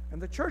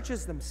 And the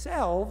churches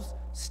themselves,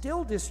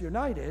 still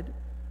disunited,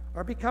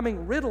 are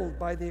becoming riddled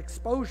by the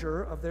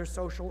exposure of their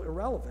social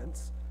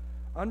irrelevance,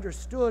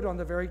 understood on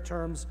the very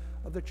terms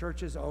of the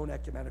church's own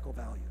ecumenical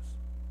values.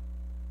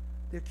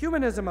 The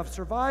ecumenism of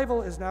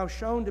survival is now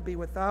shown to be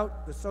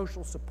without the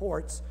social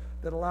supports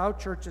that allow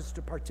churches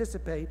to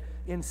participate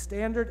in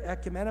standard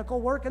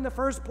ecumenical work in the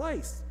first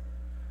place.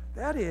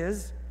 That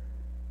is,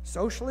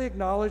 socially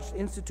acknowledged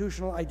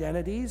institutional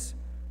identities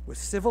with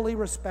civilly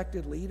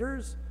respected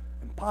leaders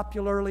and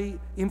popularly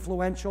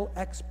influential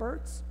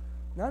experts.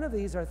 None of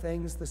these are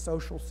things the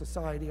social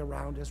society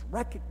around us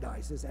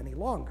recognizes any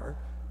longer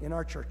in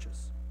our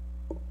churches.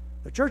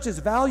 The church's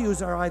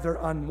values are either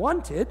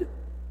unwanted,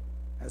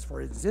 as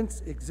for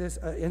instance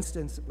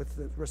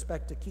with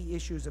respect to key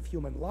issues of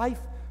human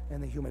life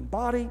and the human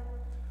body,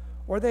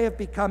 or they have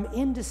become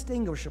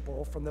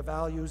indistinguishable from the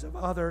values of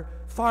other,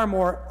 far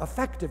more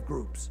effective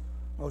groups,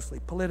 mostly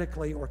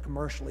politically or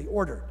commercially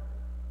ordered,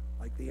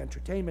 like the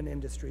entertainment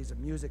industries of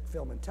music,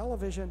 film, and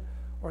television,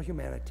 or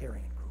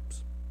humanitarian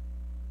groups.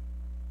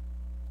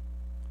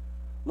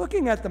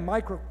 Looking at the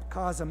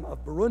microcosm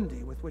of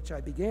Burundi, with which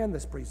I began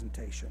this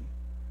presentation,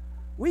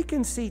 we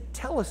can see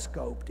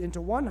telescoped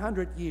into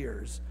 100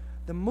 years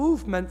the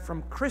movement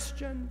from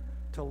Christian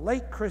to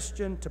late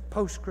Christian to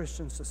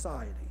post-Christian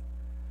society,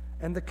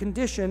 and the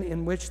condition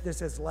in which this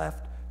has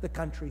left the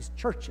country's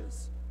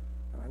churches.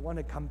 And I want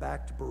to come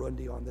back to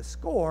Burundi on this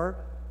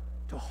score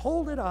to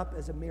hold it up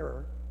as a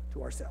mirror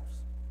to ourselves.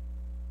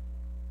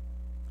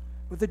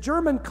 With the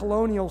German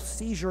colonial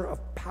seizure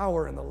of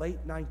power in the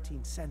late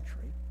 19th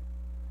century,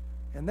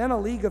 and then a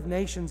League of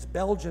Nations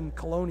Belgian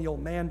colonial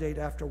mandate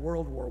after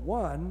World War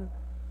I,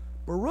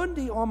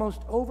 Burundi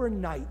almost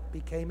overnight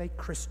became a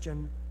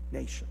Christian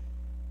nation.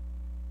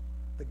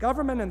 The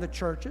government and the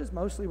churches,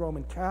 mostly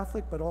Roman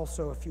Catholic, but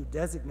also a few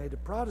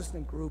designated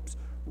Protestant groups,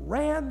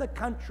 ran the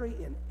country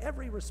in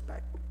every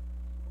respect: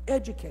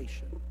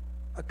 education,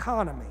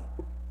 economy,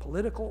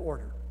 political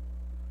order.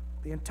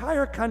 The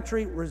entire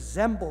country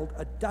resembled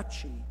a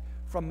duchy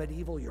from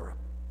medieval Europe.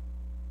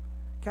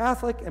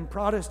 Catholic and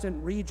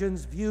Protestant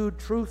regions viewed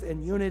truth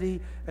and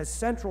unity as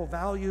central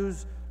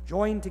values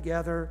joined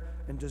together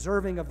and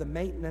deserving of the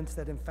maintenance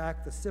that, in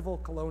fact, the civil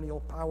colonial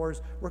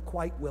powers were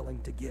quite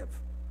willing to give.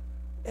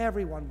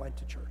 Everyone went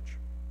to church,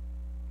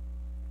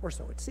 or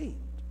so it seemed.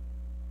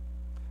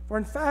 For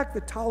in fact, the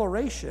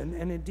toleration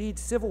and indeed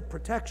civil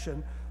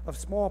protection of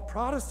small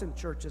Protestant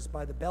churches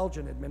by the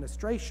Belgian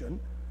administration,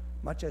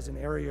 much as in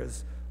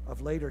areas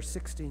of later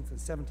 16th and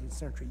 17th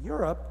century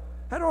Europe,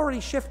 had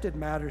already shifted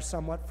matters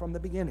somewhat from the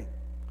beginning.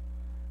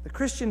 The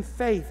Christian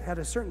faith had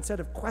a certain set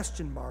of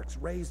question marks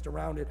raised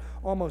around it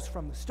almost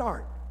from the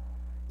start,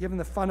 given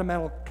the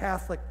fundamental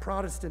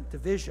Catholic-Protestant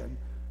division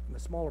and the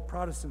smaller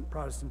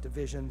Protestant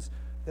divisions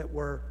that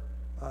were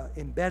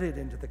embedded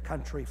into the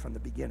country from the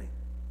beginning.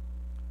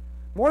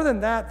 More than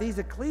that, these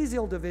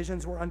ecclesial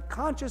divisions were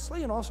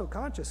unconsciously and also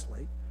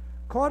consciously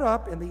caught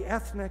up in the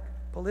ethnic,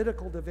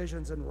 political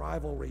divisions and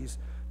rivalries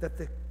that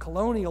the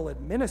colonial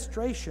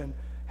administration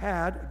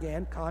had,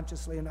 again,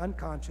 consciously and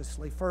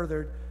unconsciously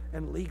furthered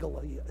and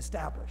legally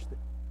established. The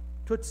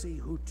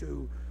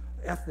Tutsi-Hutu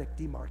ethnic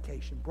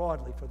demarcation,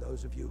 broadly, for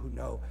those of you who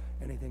know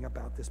anything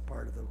about this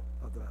part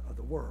of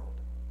the world.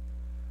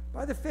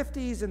 By the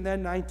 50s and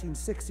then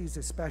 1960s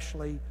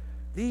especially,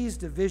 these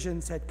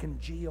divisions had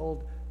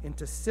congealed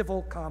into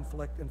civil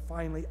conflict and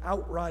finally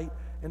outright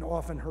and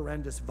often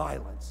horrendous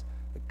violence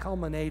that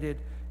culminated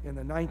in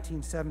the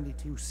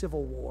 1972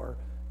 Civil War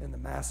and the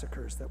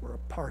massacres that were a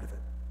part of it.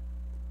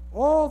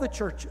 All the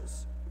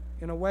churches,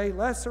 in a way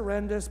less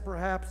horrendous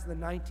perhaps than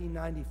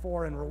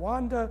 1994 in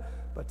Rwanda,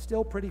 but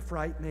still pretty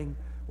frightening,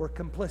 were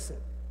complicit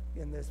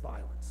in this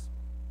violence.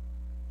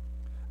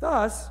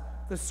 Thus,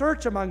 the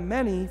search among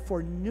many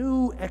for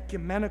new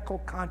ecumenical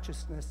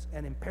consciousness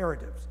and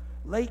imperatives,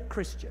 late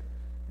Christian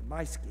in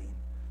my scheme,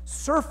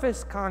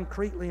 surfaced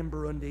concretely in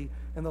Burundi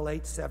in the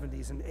late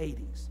 70s and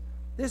 80s.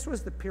 This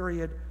was the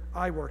period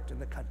I worked in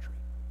the country.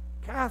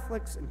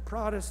 Catholics and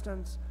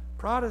Protestants,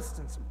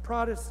 Protestants and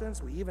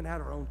Protestants, we even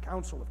had our own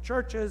council of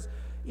churches,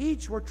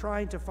 each were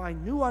trying to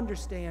find new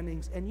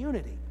understandings and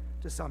unity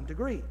to some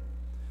degree.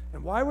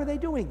 And why were they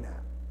doing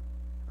that?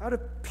 Out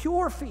of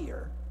pure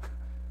fear,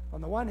 on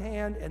the one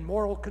hand, and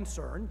moral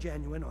concern,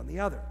 genuine, on the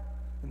other,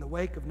 in the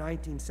wake of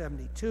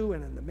 1972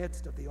 and in the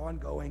midst of the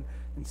ongoing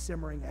and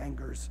simmering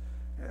angers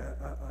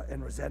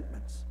and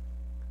resentments.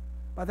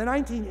 By the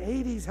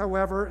 1980s,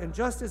 however, and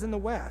just as in the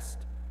West,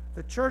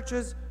 the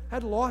churches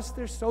had lost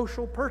their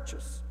social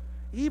purchase,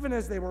 even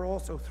as they were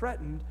also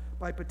threatened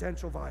by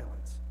potential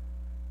violence.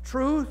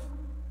 Truth,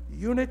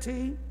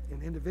 unity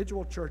in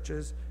individual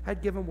churches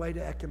had given way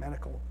to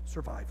ecumenical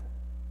survival.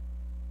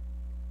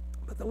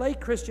 But the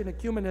late Christian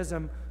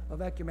ecumenism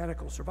of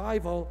ecumenical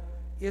survival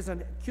is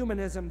an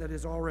ecumenism that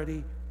is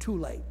already too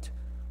late,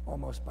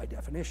 almost by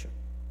definition.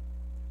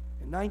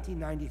 In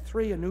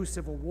 1993, a new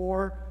civil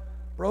war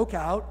broke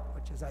out,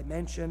 which, as I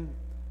mentioned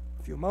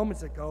a few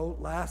moments ago,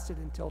 lasted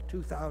until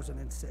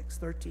 2006,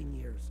 13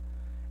 years.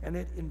 And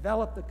it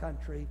enveloped the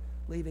country,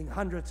 leaving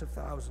hundreds of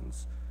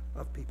thousands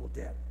of people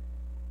dead.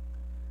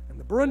 And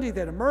the Burundi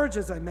that emerged,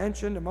 as I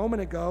mentioned a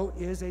moment ago,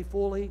 is a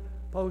fully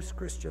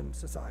post-Christian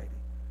society,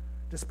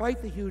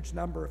 despite the huge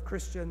number of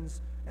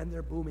Christians and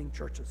their booming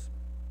churches.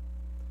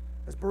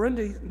 As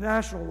Burundi's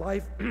national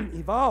life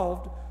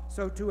evolved,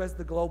 so too has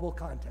the global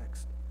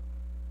context.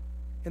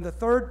 In the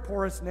third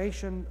poorest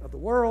nation of the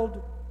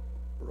world,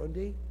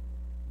 Burundi,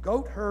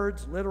 goat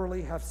herds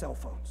literally have cell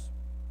phones.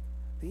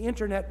 The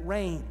internet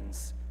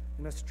reigns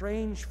in a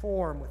strange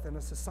form within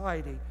a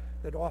society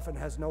that often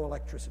has no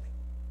electricity.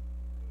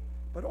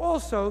 But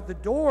also, the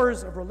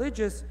doors of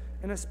religious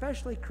and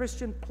especially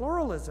Christian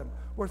pluralism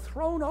were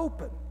thrown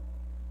open,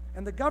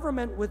 and the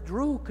government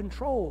withdrew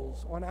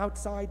controls on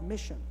outside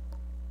mission.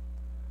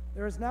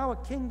 There is now a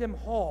kingdom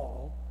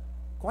hall,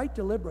 quite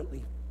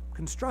deliberately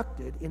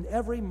constructed, in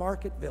every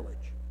market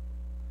village.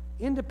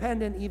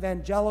 Independent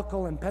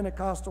evangelical and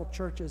Pentecostal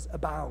churches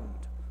abound.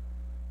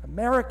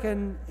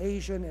 American,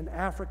 Asian, and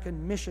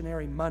African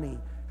missionary money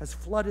has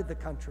flooded the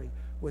country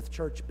with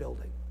church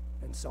building,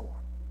 and so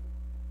on.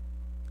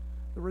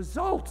 The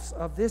results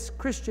of this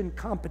Christian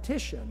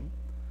competition,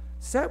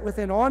 set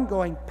within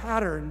ongoing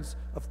patterns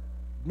of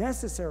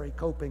necessary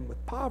coping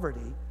with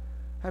poverty,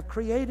 have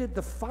created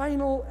the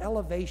final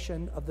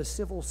elevation of the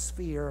civil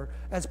sphere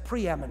as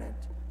preeminent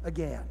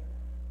again,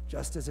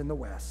 just as in the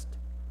West.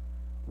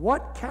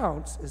 What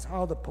counts is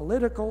how the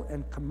political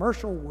and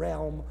commercial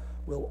realm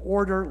will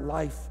order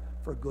life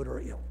for good or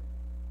ill.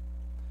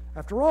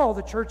 After all,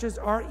 the churches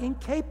are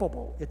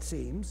incapable, it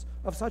seems,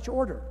 of such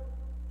order.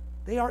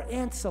 They are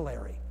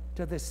ancillary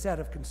to this set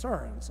of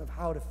concerns of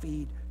how to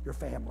feed your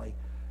family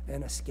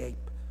and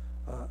escape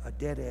a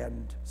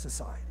dead-end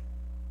society.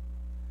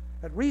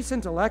 At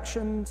recent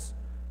elections,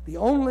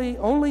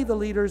 only the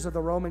leaders of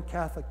the Roman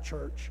Catholic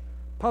Church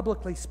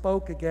publicly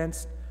spoke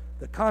against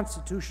the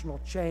constitutional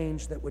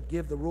change that would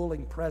give the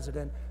ruling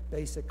president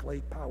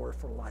basically power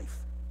for life.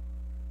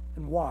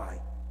 And why?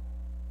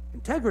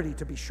 Integrity,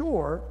 to be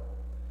sure,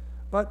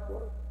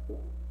 but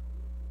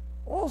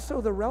also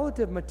the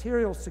relative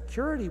material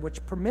security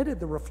which permitted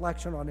the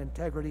reflection on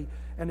integrity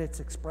and its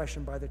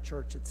expression by the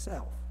church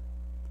itself.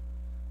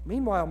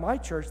 Meanwhile, my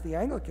church, the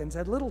Anglicans,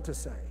 had little to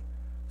say,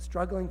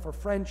 struggling for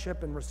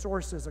friendship and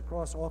resources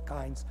across all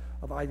kinds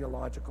of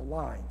ideological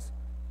lines.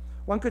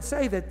 One could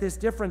say that this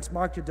difference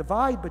marked a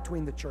divide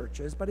between the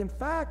churches, but in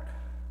fact,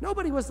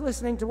 nobody was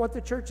listening to what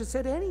the churches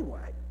said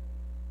anyway.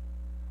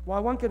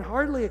 While one can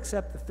hardly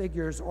accept the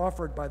figures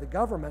offered by the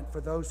government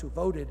for those who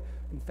voted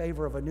in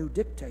favor of a new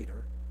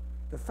dictator,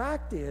 the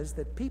fact is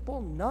that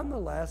people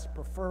nonetheless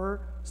prefer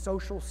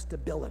social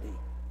stability,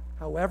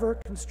 however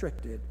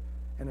constricted,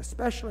 and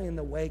especially in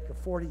the wake of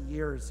 40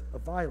 years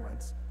of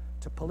violence,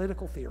 to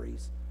political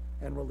theories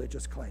and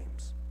religious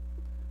claims.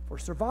 For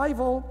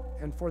survival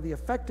and for the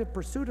effective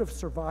pursuit of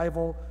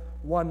survival,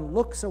 one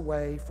looks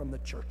away from the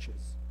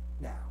churches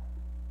now.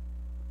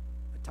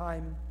 The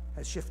time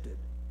has shifted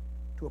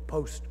to a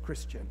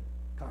post-Christian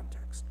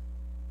context.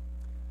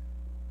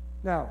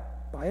 Now,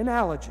 by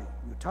analogy,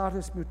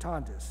 mutatis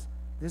mutandis,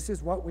 this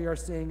is what we are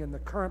seeing in the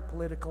current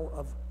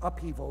political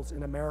upheavals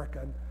in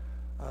American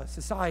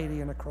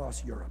society and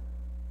across Europe.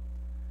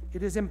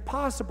 It is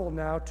impossible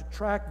now to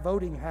track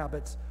voting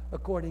habits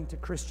according to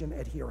Christian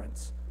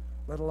adherence,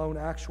 let alone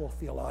actual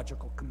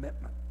theological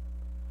commitment.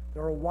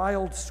 There are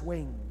wild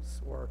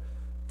swings or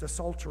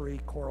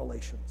desultory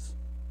correlations.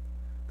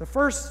 The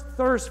first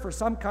thirst for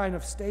some kind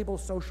of stable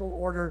social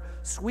order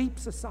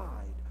sweeps aside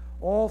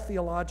all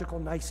theological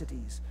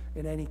niceties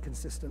in any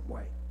consistent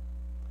way.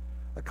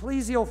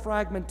 Ecclesial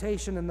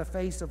fragmentation in the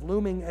face of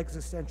looming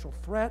existential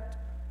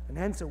threat, and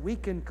hence a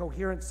weakened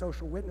coherent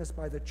social witness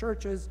by the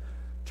churches,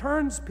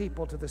 turns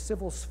people to the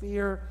civil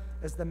sphere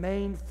as the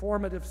main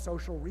formative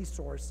social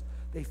resource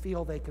they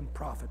feel they can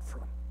profit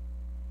from.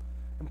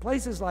 In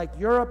places like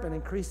Europe and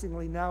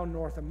increasingly now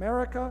North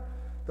America,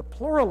 the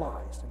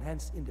pluralized and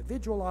hence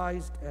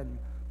individualized and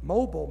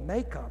mobile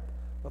makeup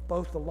of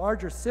both the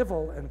larger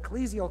civil and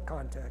ecclesial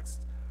contexts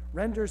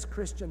renders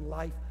Christian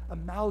life a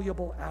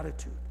malleable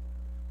attitude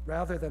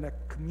rather than a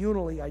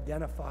communally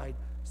identified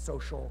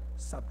social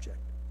subject.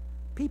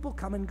 People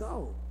come and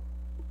go.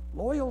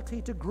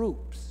 Loyalty to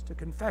groups, to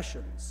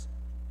confessions,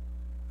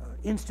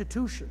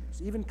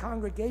 institutions, even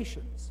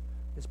congregations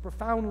is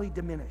profoundly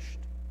diminished.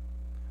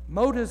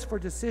 Motives for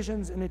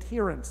decisions and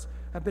adherence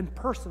have been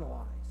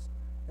personalized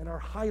and are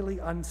highly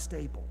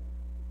unstable.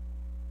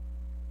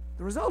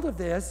 The result of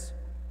this,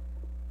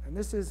 and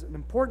this is an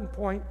important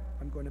point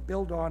I'm going to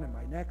build on in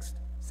my next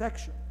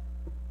section,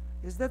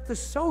 is that the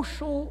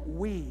social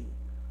we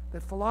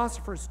that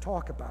philosophers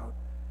talk about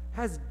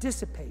has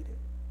dissipated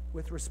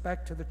with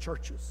respect to the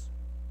churches.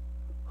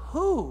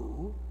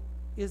 Who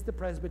is the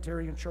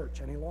Presbyterian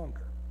Church any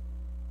longer?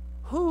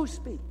 Who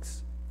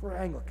speaks for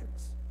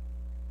Anglicans?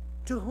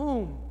 To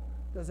whom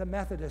does a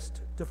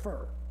Methodist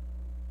defer?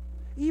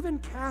 Even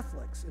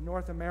Catholics in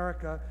North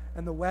America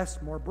and the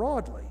West more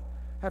broadly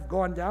have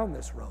gone down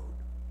this road.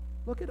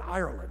 Look at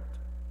Ireland.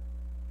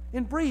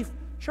 In brief,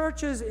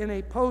 churches in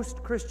a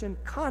post-Christian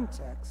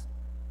context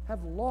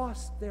have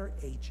lost their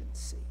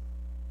agency.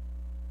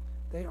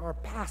 They are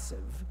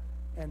passive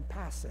and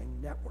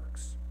passing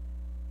networks.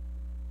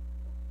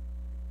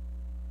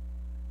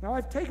 Now,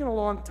 I've taken a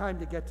long time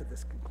to get to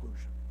this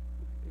conclusion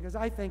because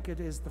I think it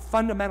is the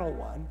fundamental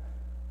one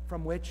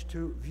from which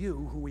to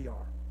view who we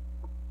are.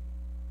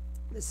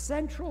 The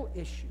central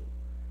issue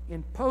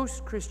in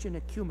post-Christian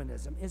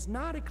ecumenism is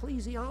not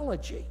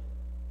ecclesiology.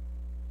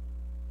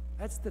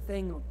 That's the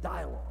thing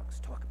dialogues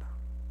talk about.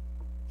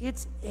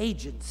 It's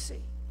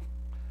agency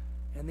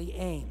and the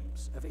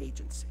aims of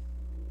agency.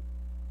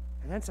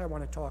 And hence I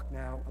want to talk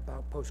now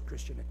about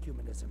post-Christian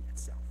ecumenism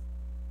itself.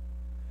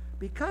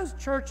 Because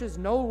churches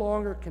no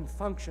longer can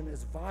function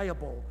as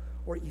viable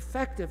or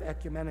effective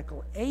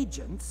ecumenical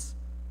agents,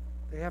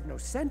 they have no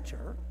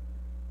center,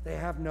 they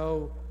have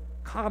no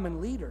common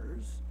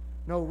leaders,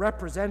 no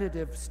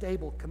representative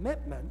stable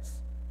commitments,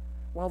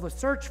 while the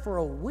search for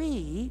a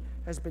we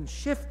has been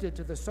shifted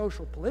to the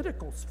social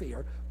political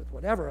sphere with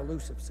whatever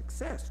elusive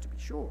success, to be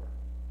sure.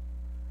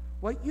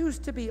 What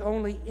used to be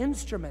only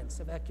instruments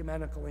of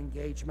ecumenical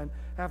engagement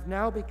have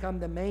now become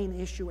the main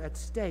issue at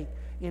stake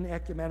in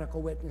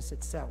ecumenical witness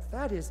itself.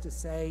 That is to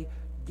say,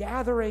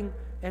 gathering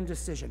and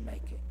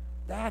decision-making.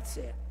 That's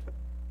it.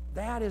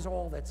 That is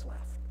all that's left.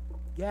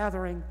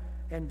 Gathering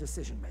and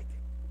decision-making,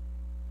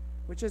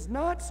 which has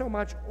not so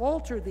much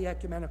altered the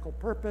ecumenical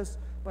purpose,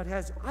 but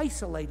has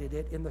isolated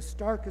it in the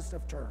starkest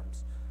of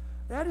terms.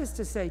 That is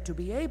to say, to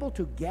be able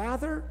to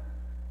gather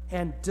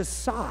and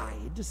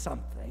decide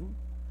something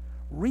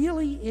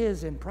really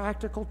is, in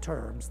practical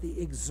terms,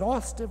 the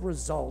exhaustive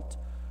result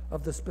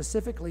of the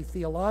specifically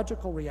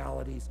theological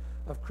realities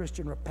of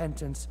Christian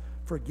repentance,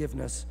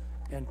 forgiveness,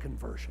 and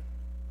conversion.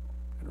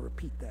 I'm going to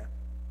repeat that.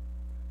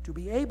 To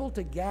be able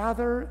to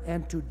gather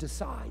and to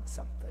decide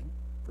something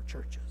for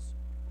churches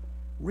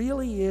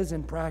really is,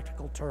 in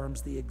practical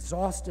terms, the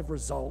exhaustive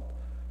result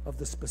of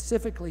the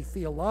specifically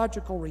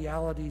theological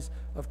realities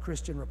of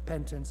Christian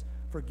repentance,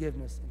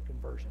 forgiveness, and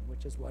conversion,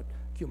 which is what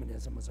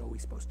ecumenism was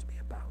always supposed to be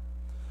about.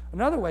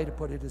 Another way to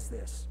put it is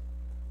this: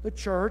 the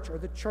church, or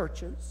the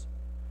churches,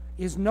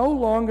 is no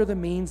longer the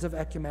means of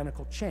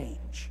ecumenical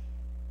change.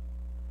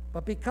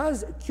 But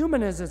because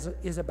ecumenism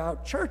is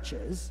about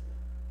churches,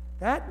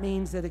 that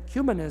means that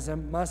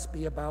ecumenism must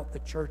be about the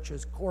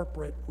church's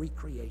corporate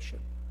recreation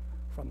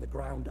from the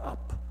ground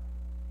up.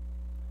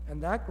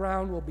 And that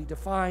ground will be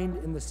defined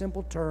in the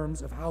simple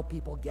terms of how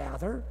people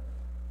gather,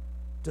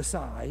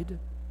 decide,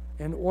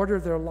 and order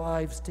their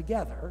lives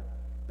together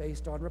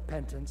based on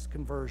repentance,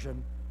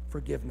 conversion,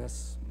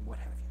 forgiveness, and what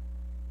have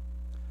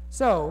you.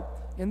 So,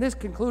 in this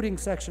concluding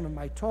section of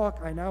my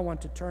talk, I now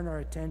want to turn our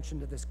attention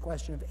to this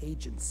question of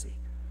agency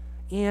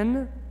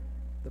in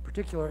the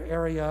particular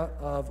area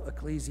of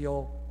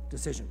ecclesial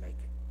decision-making.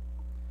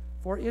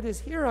 For it is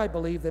here, I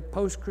believe, that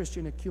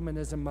post-Christian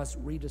ecumenism must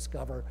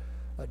rediscover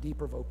a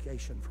deeper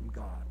vocation from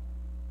God.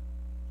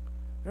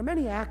 There are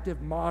many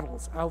active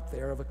models out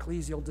there of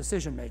ecclesial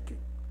decision-making,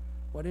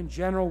 what in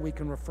general we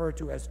can refer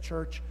to as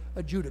church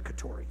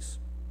adjudicatories.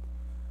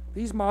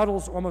 These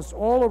models almost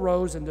all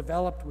arose and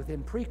developed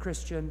within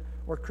pre-Christian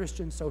or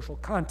Christian social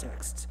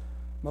contexts,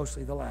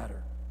 mostly the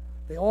latter.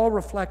 They all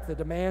reflect the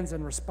demands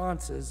and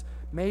responses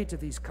made to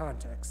these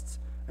contexts,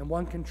 and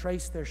one can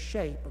trace their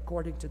shape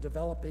according to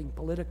developing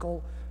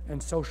political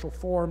and social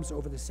forms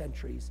over the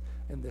centuries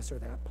in this or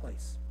that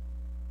place.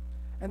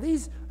 And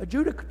these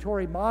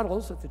adjudicatory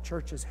models that the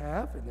churches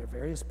have in their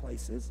various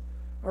places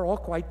are all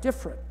quite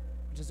different,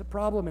 which is a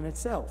problem in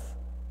itself.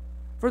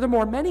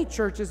 Furthermore, many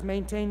churches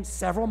maintain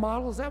several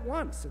models at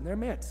once in their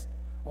midst,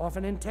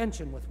 often in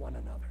tension with one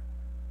another.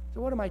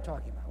 So what am I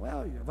talking about?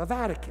 Well, you have a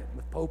Vatican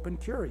with Pope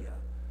and Curia.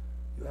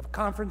 You have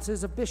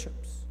conferences of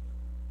bishops.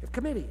 You have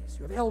committees.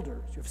 You have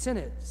elders. You have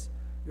synods.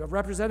 You have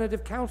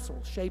representative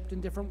councils shaped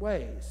in different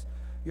ways.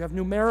 You have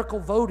numerical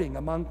voting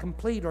among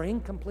complete or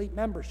incomplete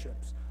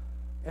memberships,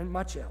 and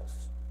much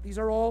else. These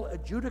are all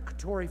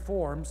adjudicatory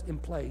forms in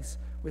place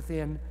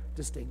within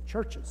distinct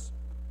churches.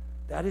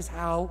 That is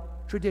how,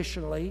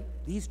 traditionally,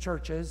 these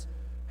churches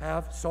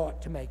have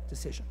sought to make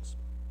decisions.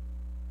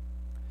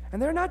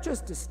 And they're not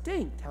just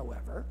distinct,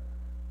 however.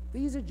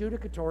 These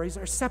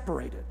adjudicatories are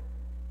separated.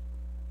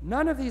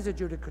 None of these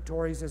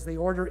adjudicatories, as they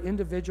order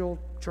individual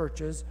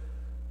churches,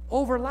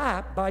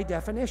 overlap by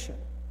definition.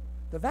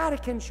 The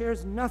Vatican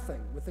shares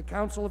nothing with the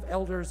Council of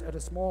Elders at a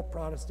small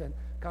Protestant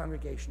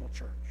congregational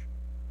church,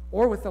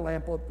 or with the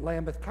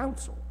Lambeth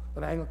Council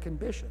of Anglican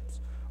bishops,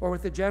 or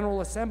with the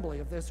General Assembly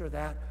of this or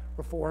that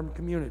Reformed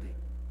community.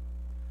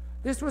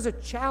 This was a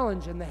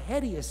challenge in the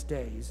headiest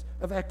days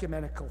of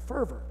ecumenical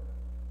fervor.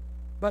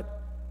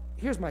 But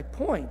here's my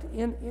point.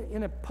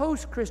 In a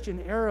post-Christian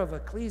era of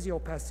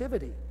ecclesial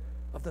passivity,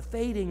 of the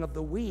fading of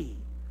the we,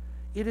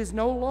 it is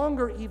no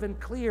longer even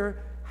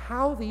clear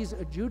how these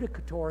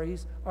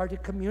adjudicatories are to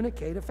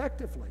communicate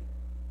effectively.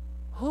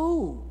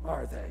 Who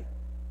are they?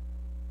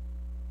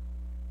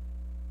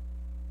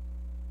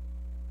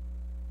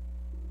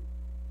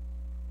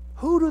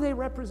 Who do they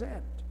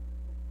represent?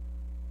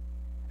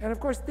 And of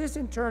course, this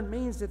in turn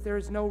means that there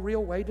is no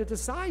real way to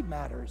decide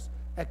matters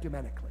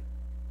ecumenically.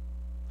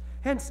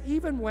 Hence,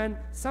 even when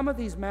some of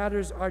these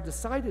matters are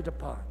decided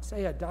upon,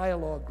 say a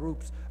dialogue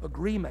group's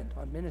agreement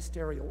on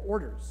ministerial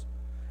orders,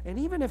 And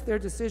even if their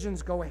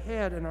decisions go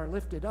ahead and are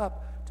lifted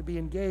up to be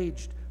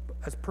engaged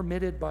as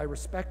permitted by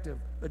respective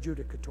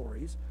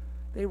adjudicatories,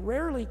 they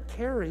rarely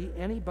carry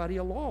anybody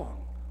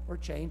along or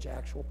change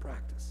actual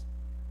practice.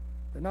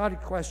 The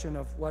knotted question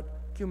of what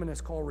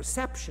ecumenists call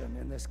reception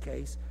in this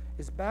case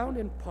is bound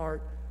in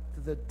part to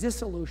the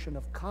dissolution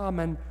of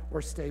common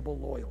or stable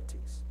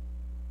loyalties.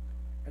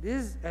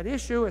 At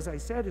issue, as I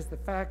said, is the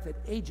fact that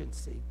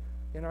agency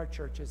in our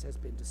churches has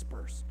been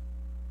dispersed.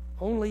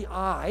 Only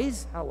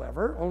I's,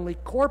 however, only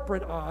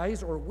corporate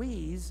I's or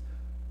we's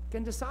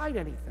can decide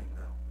anything,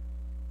 though.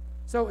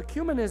 So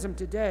ecumenism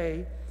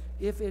today,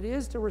 if it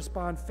is to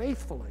respond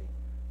faithfully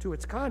to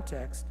its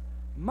context,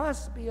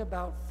 must be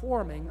about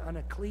forming an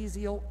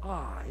ecclesial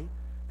I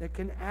that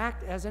can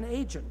act as an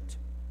agent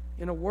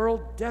in a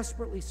world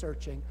desperately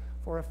searching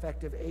for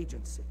effective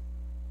agency.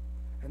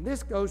 And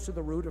this goes to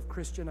the root of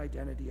Christian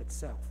identity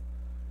itself.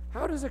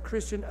 How does a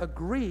Christian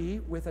agree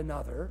with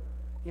another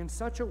in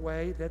such a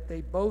way that they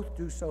both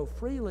do so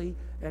freely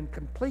and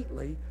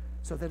completely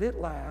so that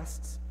it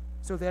lasts,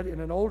 so that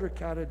in an older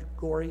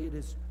category it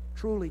is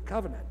truly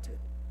covenanted?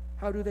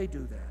 How do they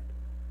do that?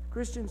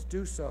 Christians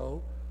do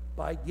so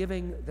by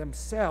giving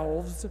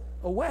themselves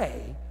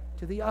away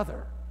to the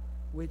other,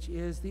 which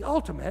is the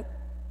ultimate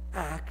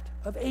act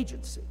of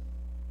agency.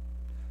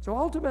 So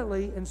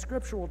ultimately, in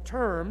scriptural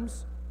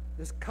terms,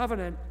 this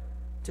covenant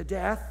to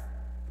death,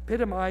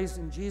 epitomized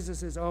in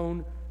Jesus'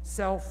 own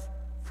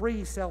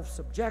free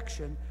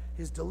self-subjection,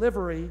 his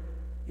delivery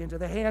into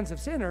the hands of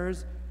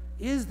sinners,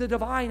 is the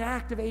divine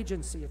act of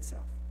agency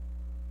itself.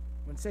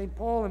 When St.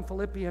 Paul in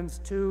Philippians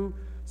 2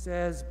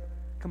 says,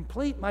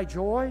 "Complete my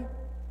joy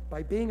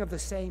by being of the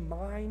same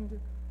mind,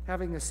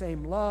 having the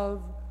same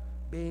love,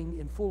 being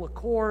in full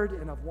accord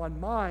and of one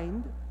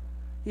mind,"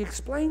 he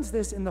explains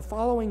this in the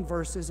following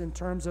verses in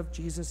terms of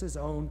Jesus'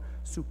 own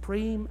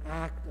supreme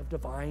act of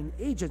divine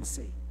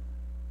agency.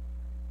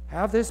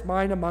 "Have this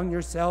mind among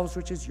yourselves,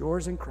 which is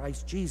yours in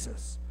Christ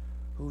Jesus,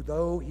 who,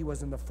 though he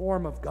was in the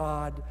form of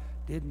God,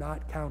 did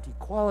not count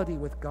equality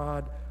with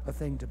God a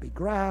thing to be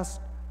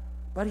grasped,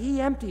 but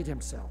he emptied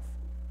himself.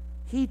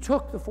 He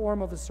took the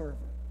form of a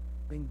servant,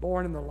 being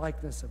born in the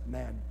likeness of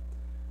men,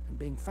 and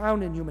being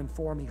found in human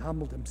form, he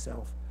humbled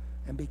himself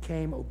and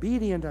became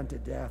obedient unto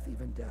death,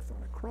 even death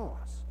on a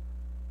cross."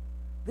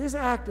 This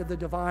act of the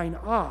divine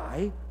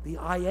I, the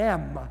I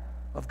am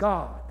of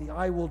God, the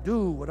I will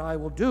do what I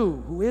will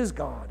do, who is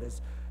God,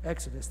 as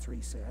Exodus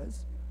 3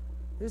 says,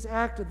 this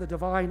act of the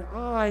divine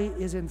I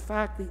is in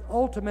fact the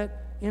ultimate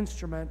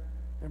instrument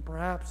and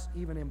perhaps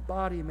even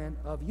embodiment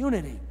of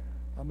unity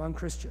among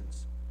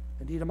Christians.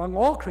 Indeed, among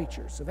all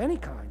creatures of any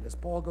kind, as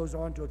Paul goes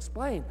on to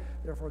explain.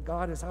 Therefore,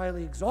 God has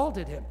highly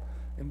exalted him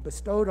and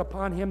bestowed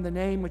upon him the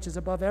name which is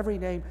above every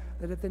name,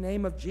 that at the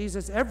name of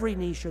Jesus every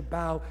knee should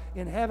bow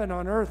in heaven,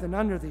 on earth, and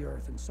under the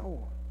earth, and so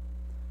on.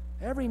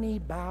 Every knee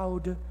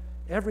bowed,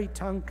 every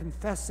tongue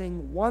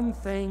confessing one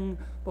thing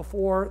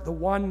before the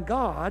one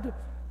God,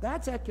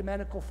 that's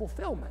ecumenical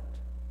fulfillment,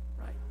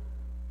 right?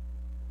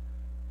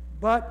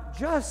 But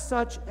just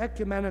such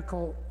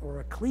ecumenical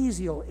or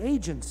ecclesial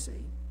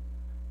agency,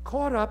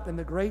 caught up in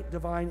the great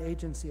divine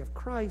agency of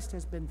Christ,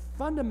 has been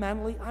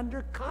fundamentally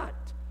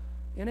undercut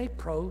in a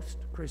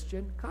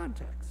post-Christian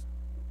context.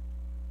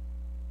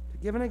 To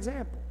give an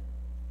example,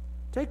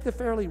 take the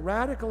fairly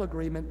radical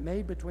agreement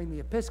made between the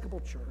Episcopal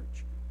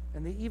Church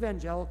and the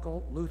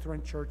Evangelical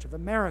Lutheran Church of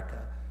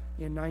America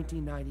in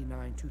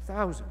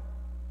 1999-2000,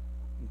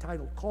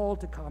 entitled Call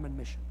to Common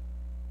Mission.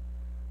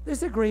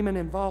 This agreement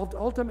involved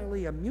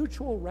ultimately a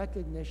mutual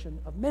recognition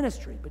of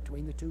ministry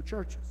between the two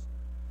churches.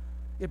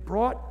 It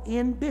brought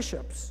in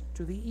bishops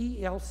to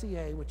the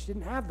ELCA, which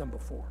didn't have them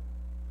before.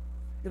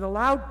 It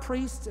allowed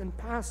priests and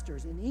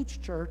pastors in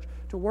each church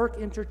to work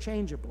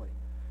interchangeably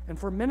and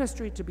for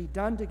ministry to be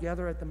done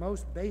together at the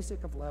most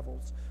basic of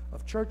levels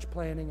of church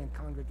planning and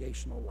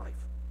congregational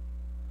life.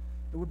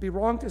 It would be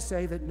wrong to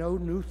say that no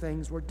new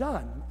things were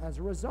done as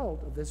a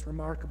result of this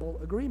remarkable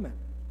agreement.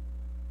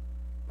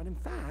 But in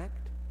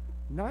fact,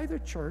 neither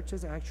church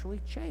has actually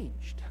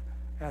changed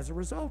as a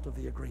result of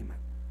the agreement,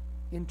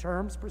 in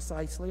terms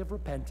precisely of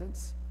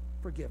repentance,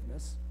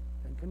 forgiveness,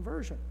 and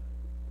conversion.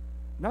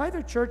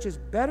 Neither church is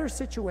better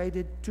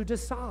situated to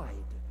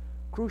decide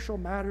crucial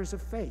matters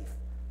of faith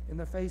in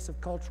the face of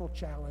cultural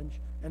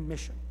challenge and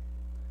mission.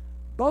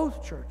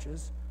 Both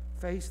churches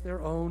face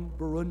their own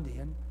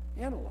Burundian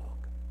analog.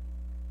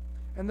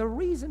 And the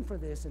reason for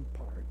this, in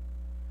part,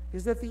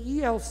 is that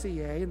the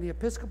ELCA and the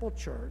Episcopal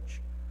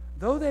Church,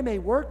 though they may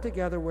work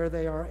together where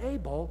they are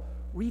able,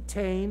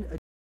 retain a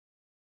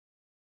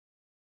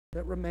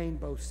that remain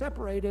both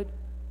separated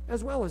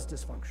as well as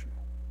dysfunctional.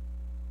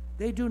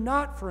 They do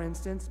not, for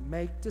instance,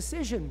 make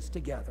decisions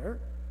together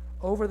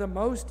over the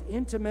most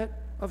intimate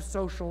of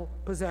social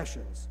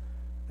possessions,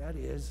 that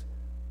is,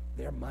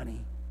 their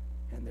money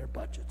and their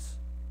budgets.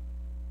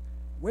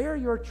 Where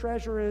your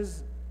treasure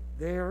is,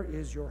 there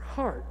is your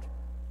heart,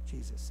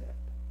 Jesus said.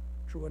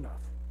 True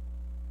enough.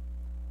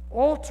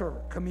 Altar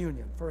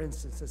communion, for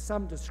instance, as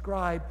some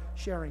describe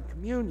sharing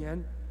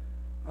communion,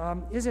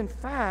 is in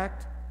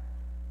fact,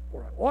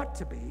 or ought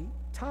to be,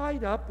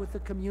 tied up with the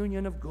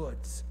communion of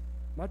goods,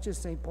 much as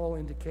St. Paul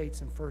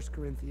indicates in 1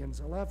 Corinthians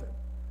 11.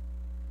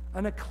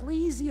 An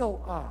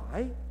ecclesial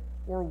I,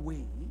 or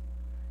we,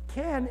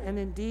 can and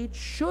indeed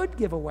should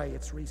give away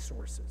its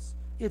resources,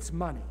 its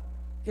money,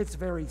 its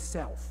very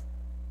self.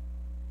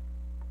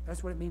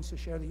 That's what it means to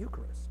share the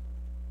Eucharist.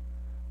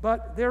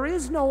 But there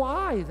is no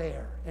I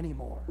there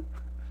anymore.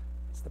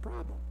 It's the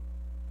problem.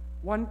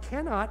 One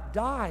cannot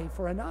die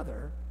for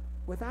another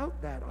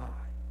without that I.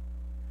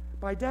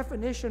 By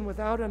definition,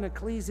 without an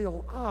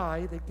ecclesial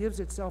I that gives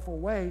itself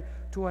away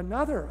to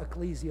another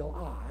ecclesial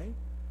I,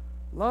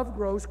 love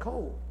grows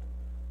cold.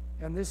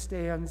 And this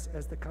stands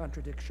as the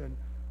contradiction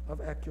of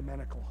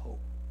ecumenical hope.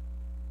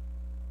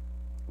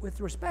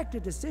 With respect to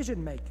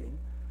decision-making,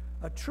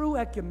 a true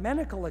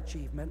ecumenical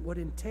achievement would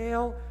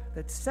entail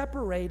that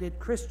separated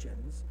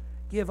Christians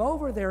give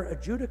over their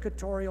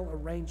adjudicatorial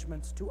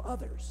arrangements to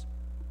others,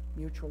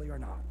 mutually or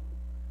not,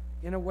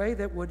 in a way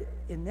that would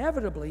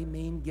inevitably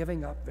mean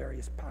giving up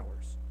various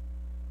powers.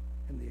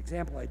 In the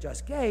example I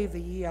just gave,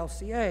 the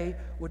ELCA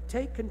would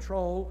take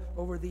control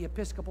over the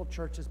Episcopal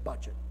Church's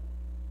budget,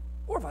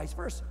 or vice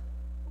versa.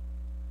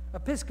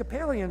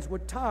 Episcopalians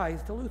would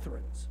tithe to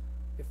Lutherans,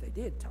 if they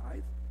did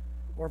tithe,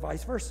 or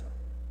vice versa.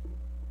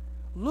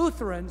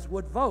 Lutherans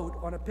would vote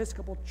on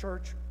Episcopal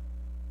Church,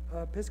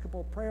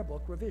 Episcopal prayer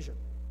book revision,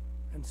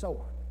 and so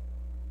on.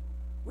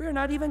 We are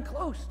not even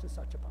close to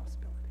such a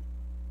possibility.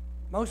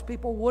 Most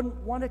people wouldn't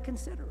want to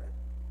consider it.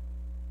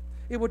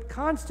 It would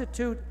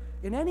constitute,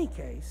 in any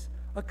case,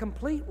 a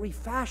complete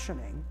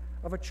refashioning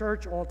of a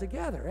church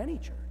altogether, any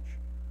church.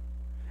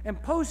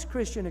 And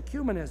post-Christian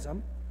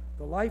ecumenism,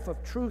 the life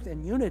of truth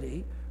and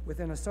unity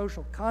within a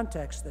social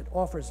context that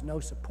offers no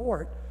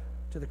support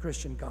to the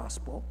Christian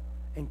gospel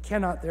and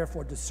cannot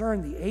therefore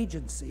discern the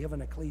agency of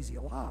an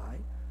ecclesial I,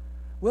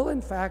 will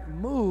in fact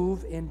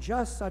move in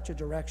just such a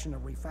direction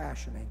of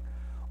refashioning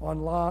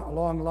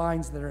along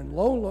lines that are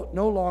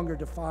no longer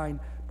defined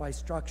by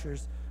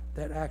structures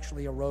that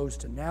actually arose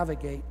to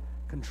navigate,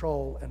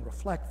 control, and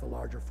reflect the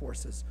larger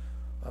forces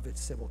of its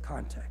civil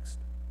context.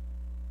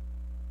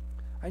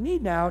 I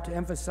need now to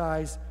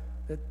emphasize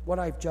that what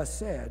I've just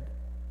said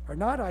are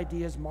not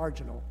ideas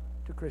marginal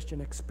to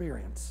Christian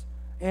experience,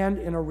 and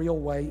in a real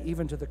way,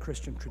 even to the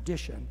Christian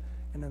tradition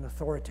in an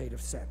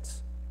authoritative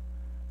sense.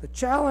 The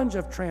challenge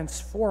of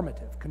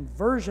transformative,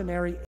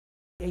 conversionary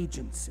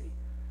agency,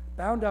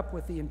 bound up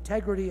with the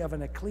integrity of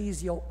an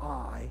ecclesial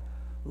I,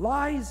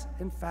 lies,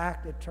 in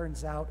fact, it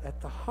turns out,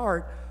 at the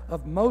heart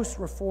of most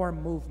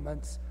reform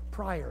movements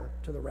prior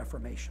to the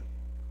Reformation.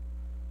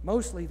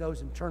 Mostly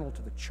those internal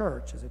to the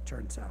church, as it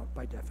turns out,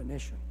 by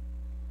definition.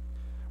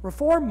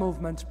 Reform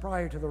movements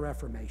prior to the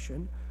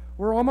Reformation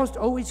were almost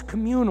always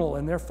communal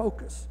in their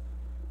focus,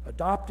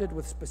 adopted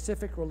with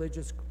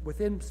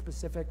within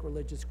specific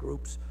religious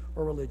groups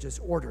or religious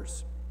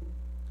orders.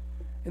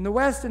 In the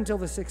West, until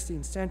the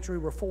 16th century,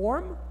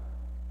 reform,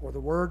 or the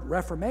word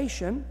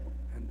reformation,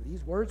 and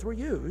these words were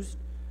used,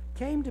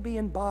 came to be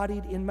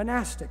embodied in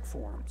monastic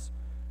forms,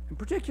 and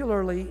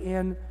particularly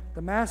in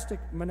the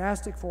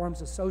monastic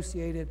forms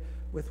associated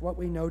with what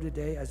we know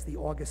today as the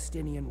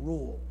Augustinian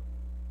rule.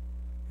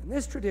 In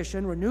this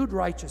tradition, renewed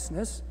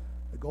righteousness,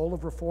 the goal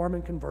of reform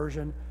and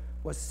conversion,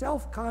 was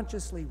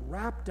self-consciously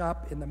wrapped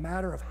up in the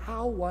matter of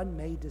how one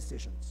made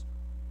decisions.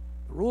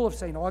 The rule of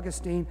St.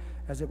 Augustine,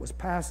 as it was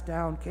passed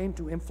down, came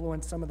to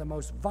influence some of the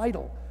most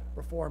vital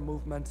reform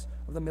movements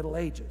of the Middle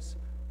Ages,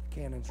 the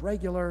Canons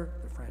Regular,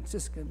 the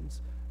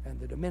Franciscans, and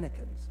the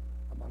Dominicans,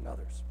 among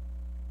others.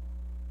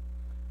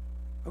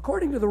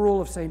 According to the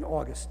rule of St.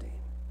 Augustine,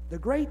 the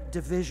great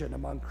division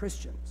among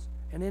Christians,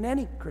 and in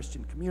any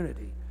Christian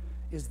community,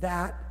 is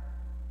that,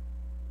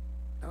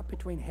 not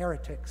between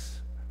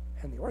heretics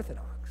and the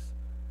Orthodox,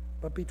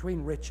 but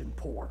between rich and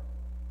poor.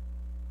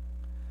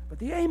 But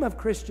the aim of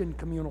Christian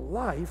communal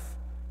life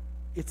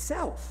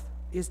itself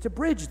is to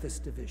bridge this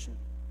division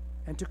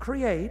and to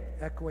create,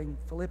 echoing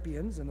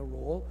Philippians in the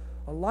rule,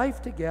 a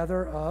life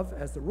together of,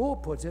 as the rule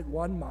puts it,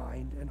 one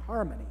mind and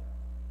harmony.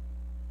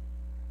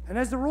 And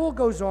as the rule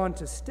goes on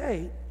to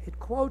state, it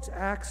quotes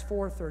Acts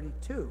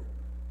 4:32.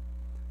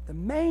 The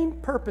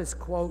main purpose,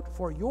 quote,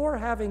 for your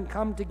having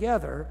come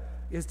together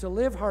is to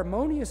live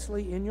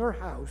harmoniously in your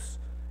house,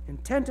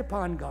 intent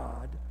upon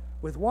God,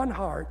 with one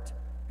heart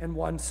and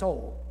one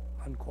soul,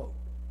 unquote.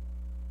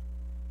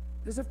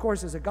 This, of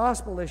course, is a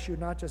gospel issue,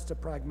 not just a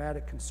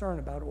pragmatic concern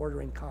about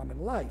ordering common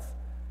life.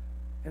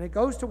 And it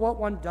goes to what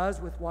one does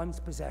with one's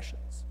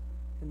possessions,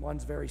 in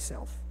one's very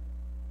self.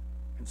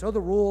 And so the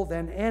rule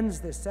then ends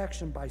this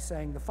section by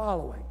saying the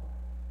following: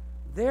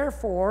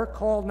 therefore,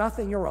 call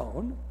nothing your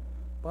own,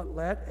 but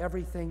let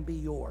everything be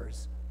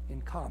yours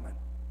in common,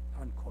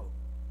 unquote.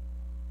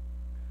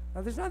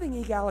 Now, there's nothing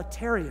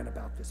egalitarian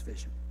about this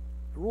vision.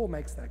 The rule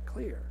makes that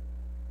clear.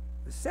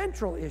 The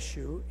central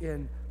issue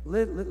in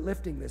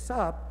lifting this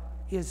up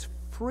is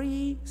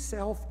free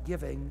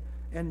self-giving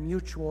and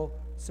mutual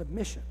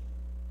submission.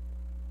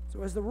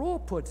 So as the rule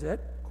puts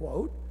it,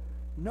 quote,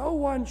 no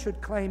one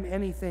should claim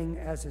anything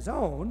as his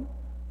own,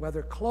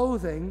 whether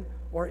clothing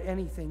or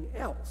anything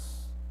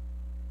else.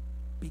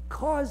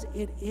 because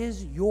it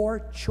is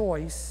your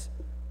choice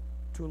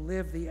to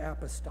live the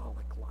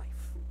apostolic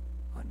life,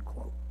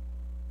 unquote.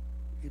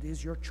 It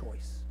is your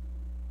choice.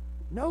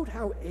 Note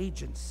how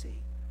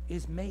agency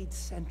is made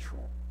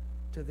central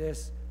to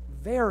this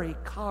very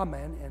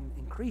common and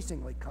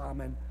increasingly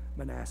common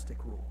monastic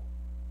rule.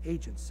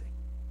 Agency.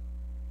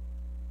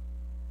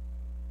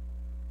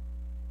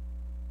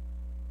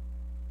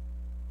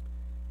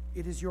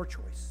 It is your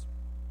choice.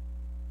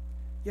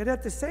 Yet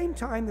at the same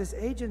time, this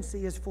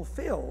agency is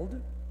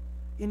fulfilled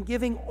in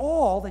giving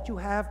all that you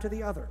have to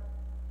the other,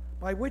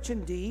 by which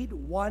indeed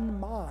one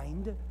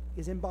mind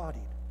is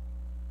embodied.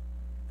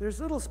 There's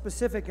little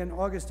specific in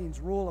Augustine's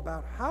rule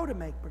about how to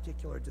make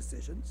particular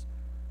decisions.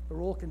 The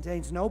rule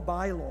contains no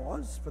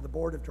bylaws for the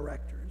board of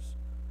directors.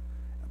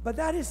 But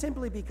that is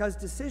simply because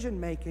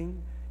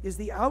decision-making is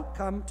the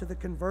outcome to the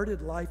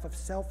converted life of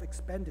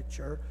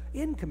self-expenditure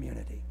in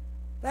community.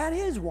 That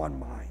is one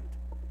mind.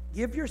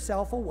 Give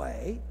yourself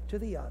away to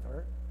the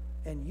other,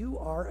 and you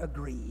are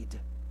agreed.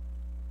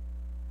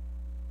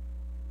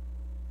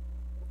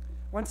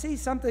 One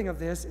sees something of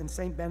this in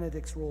St.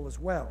 Benedict's rule as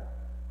well,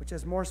 which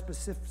has more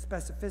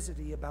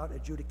specificity about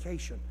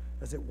adjudication,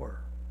 as it were.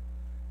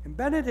 In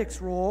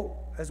Benedict's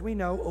rule, as we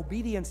know,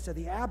 obedience to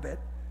the abbot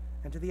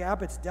and to the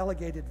abbot's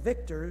delegated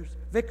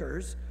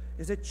vicars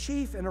is a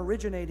chief and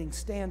originating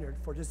standard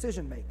for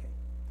decision-making.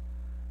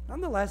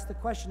 Nonetheless, the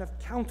question of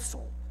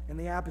counsel in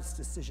the abbot's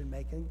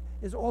decision-making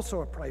is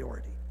also a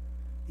priority.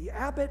 The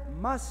abbot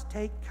must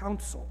take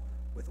counsel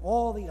with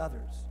all the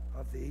others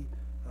of the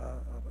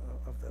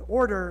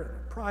order,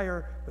 and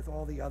prior with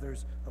all the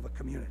others of a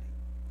community.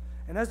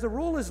 And as the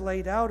rule is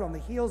laid out on the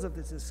heels of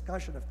this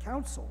discussion of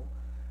counsel,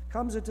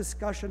 comes a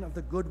discussion of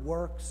the good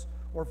works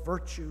or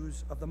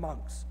virtues of the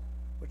monks,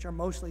 which are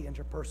mostly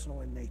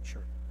interpersonal in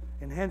nature,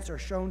 and hence are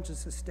shown to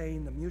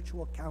sustain the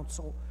mutual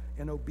counsel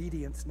and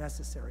obedience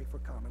necessary for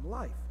common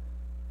life.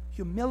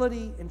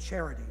 Humility and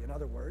charity, in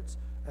other words,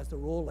 as the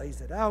rule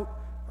lays it out,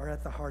 are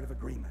at the heart of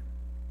agreement.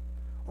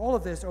 All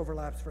of this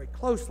overlaps very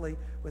closely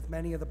with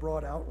many of the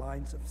broad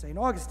outlines of St.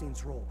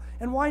 Augustine's rule.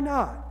 And why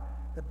not?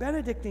 The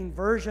Benedictine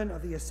version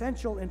of the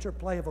essential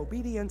interplay of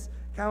obedience,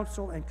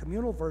 counsel, and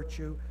communal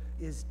virtue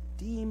is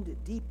deemed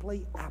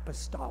deeply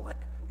apostolic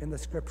in the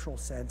scriptural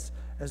sense,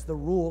 as the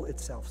rule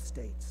itself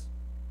states.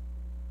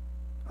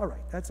 All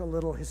right, that's a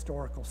little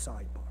historical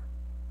sidebar.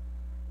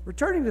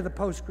 Returning to the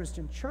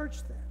post-Christian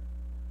church, then,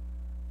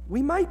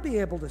 we might be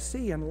able to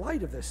see, in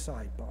light of this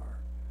sidebar,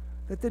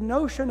 that the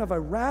notion of a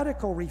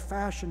radical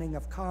refashioning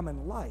of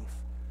common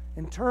life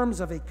in terms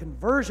of a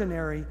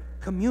conversionary,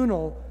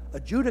 communal,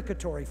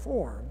 adjudicatory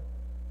form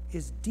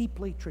is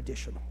deeply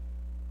traditional.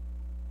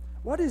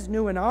 What is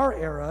new in our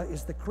era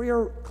is the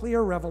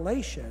clear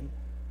revelation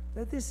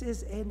that this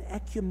is an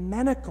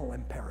ecumenical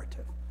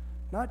imperative,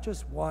 not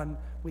just one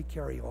we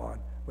carry on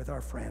with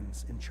our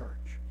friends in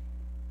church.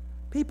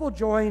 People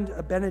joined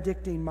a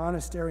Benedictine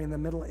monastery in the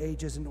Middle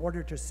Ages in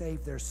order to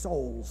save their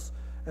souls,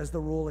 as the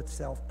rule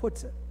itself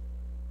puts it.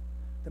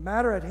 The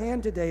matter at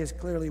hand today is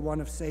clearly one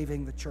of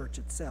saving the church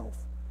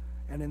itself,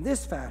 and in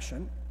this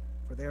fashion,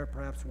 for they are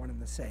perhaps one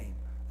and the same,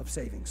 of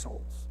saving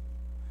souls.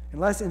 In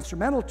less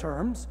instrumental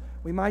terms,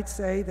 we might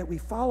say that we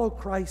follow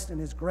Christ in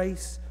his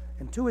grace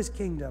and to his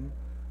kingdom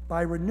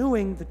by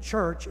renewing the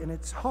church in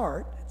its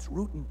heart, its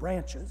root and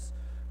branches,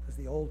 as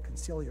the old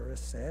conciliarists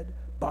said,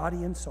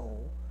 body and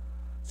soul,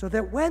 so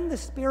that when the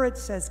Spirit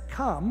says,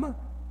 "Come,"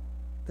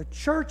 the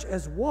church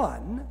as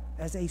one,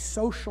 as a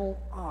social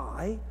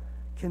I,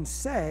 can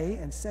say,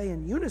 and say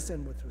in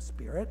unison with the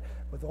Spirit,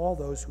 with all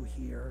those who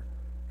hear,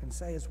 can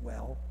say as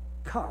well,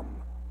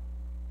 "Come."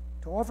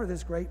 To offer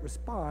this great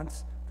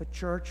response, the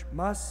church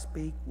must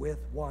speak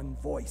with one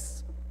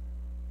voice,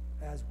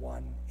 as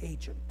one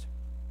agent.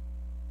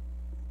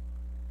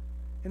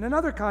 In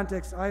another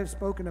context, I have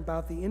spoken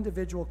about the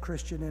individual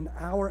Christian in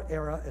our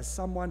era as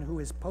someone who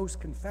is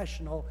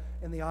post-confessional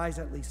in the eyes,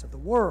 at least, of the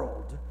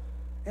world,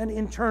 and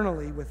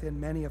internally within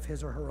many of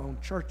his or her own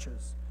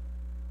churches.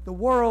 The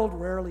world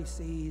rarely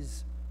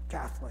sees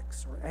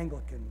Catholics or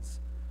Anglicans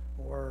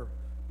or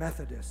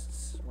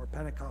Methodists or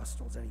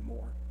Pentecostals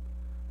anymore,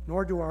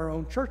 nor do our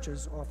own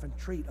churches often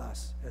treat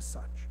us as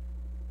such.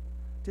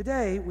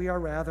 Today, we are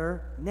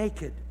rather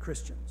naked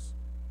Christians.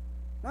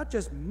 Not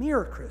just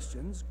mere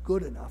Christians,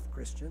 good enough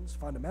Christians,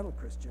 fundamental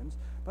Christians,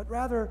 but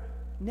rather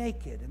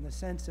naked in the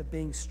sense of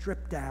being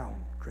stripped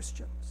down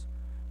Christians,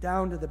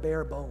 down to the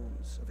bare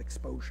bones of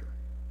exposure.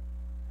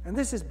 And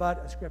this is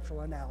but a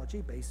scriptural analogy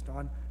based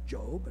on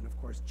Job and, of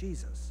course,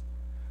 Jesus.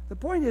 The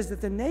point is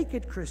that the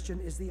naked Christian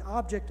is the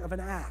object of an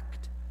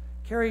act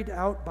carried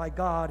out by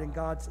God and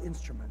God's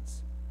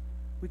instruments.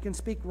 We can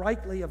speak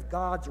rightly of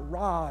God's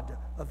rod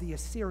of the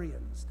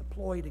Assyrians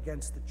deployed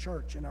against the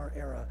church in our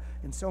era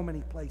in so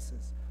many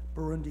places,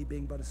 Burundi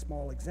being but a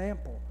small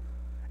example,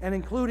 and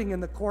including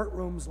in the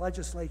courtrooms,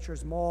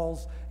 legislatures,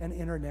 malls, and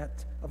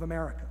internet of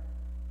America.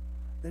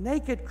 The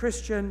naked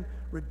Christian,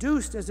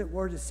 reduced, as it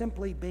were, to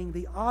simply being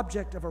the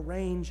object of a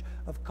range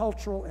of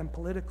cultural and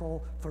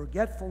political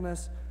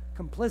forgetfulness,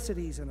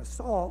 complicities, and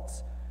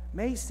assaults,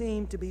 may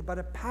seem to be but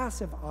a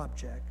passive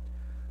object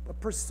but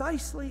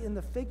precisely in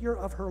the figure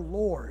of her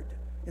Lord,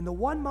 in the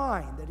one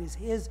mind that is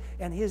his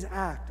and his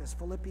act, as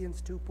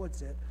Philippians 2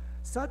 puts it,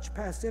 such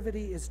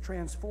passivity is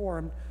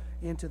transformed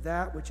into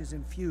that which is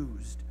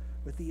infused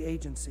with the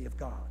agency of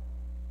God.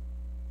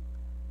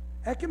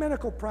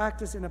 Ecumenical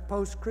practice in a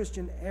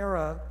post-Christian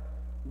era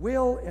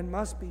will and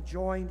must be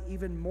joined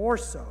even more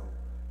so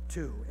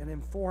to, and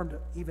informed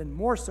even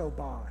more so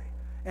by,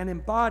 and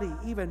embody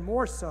even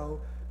more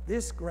so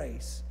this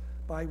grace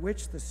by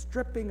which the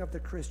stripping of the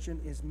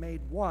Christian is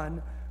made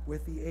one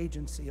with the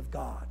agency of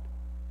God,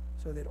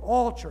 so that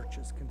all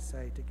churches can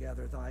say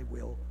together, "Thy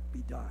will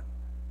be done."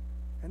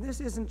 And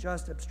this isn't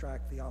just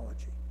abstract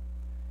theology.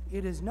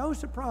 It is no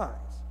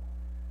surprise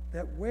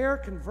that where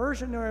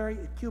conversionary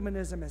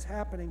ecumenism is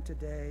happening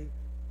today,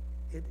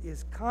 it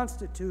is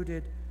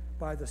constituted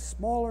by the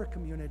smaller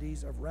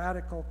communities of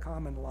radical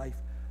common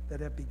life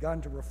that have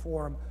begun to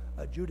reform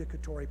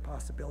adjudicatory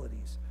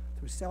possibilities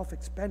through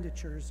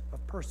self-expenditures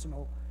of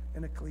personal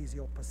and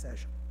ecclesial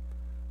possession.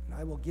 And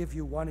I will give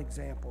you one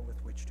example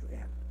with which to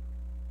end.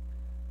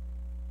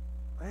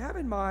 I have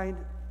in mind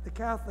the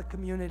Catholic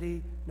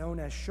community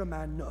known as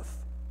Chemin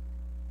Neuf,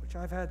 which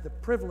I've had the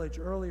privilege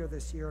earlier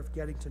this year of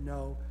getting to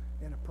know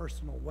in a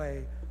personal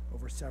way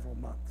over several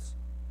months.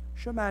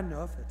 Chemin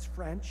Neuf, it's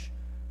French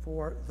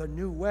for the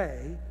new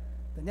way.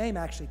 The name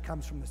actually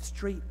comes from the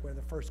street where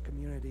the first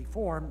community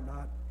formed,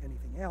 not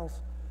anything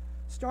else.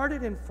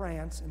 Started in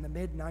France in the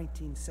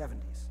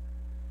mid-1970s.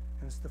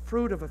 And it's the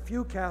fruit of a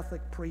few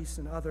Catholic priests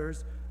and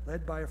others,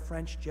 led by a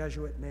French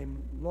Jesuit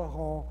named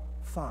Laurent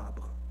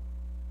Fabre.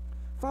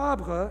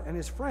 Fabre and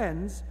his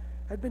friends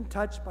had been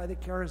touched by the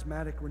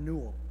charismatic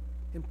renewal,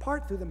 in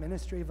part through the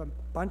ministry of a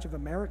bunch of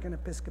American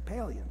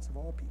Episcopalians, of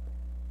all people.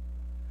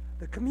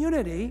 The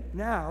community,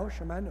 now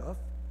Chemin Neuf,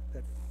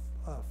 that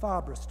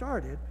Fabre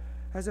started,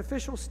 has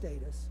official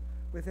status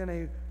within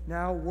a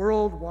now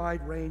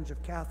worldwide range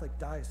of Catholic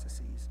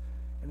dioceses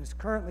and is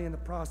currently in the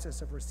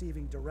process of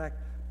receiving direct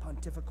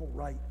pontifical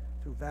right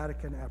through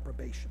Vatican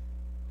approbation.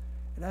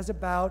 It has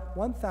about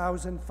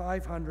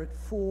 1,500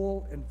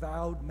 full and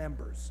vowed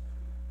members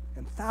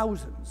and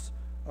thousands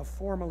of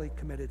formally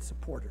committed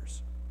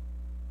supporters.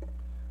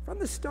 From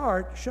the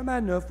start,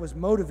 Chemin Neuf was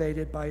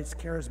motivated by its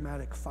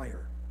charismatic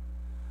fire,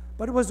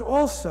 but it was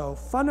also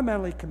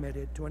fundamentally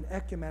committed to an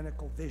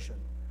ecumenical vision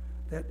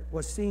that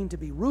was seen to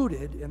be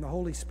rooted in the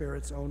Holy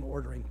Spirit's own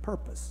ordering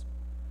purpose.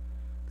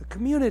 The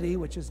community,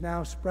 which is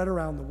now spread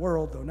around the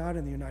world, though not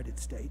in the United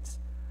States,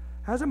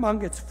 has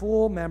among its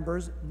full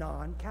members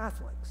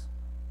non-Catholics,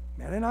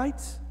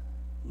 Mennonites,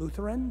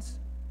 Lutherans,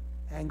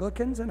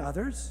 Anglicans, and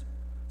others,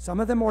 some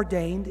of them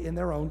ordained in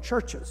their own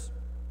churches.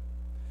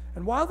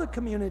 And while the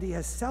community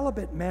has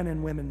celibate men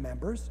and women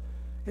members,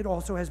 it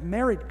also has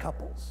married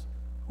couples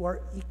who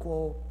are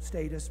equal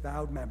status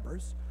vowed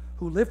members,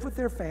 who live with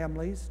their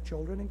families,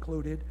 children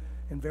included,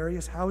 in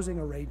various housing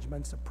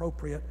arrangements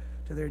appropriate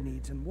to their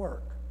needs and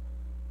work.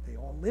 They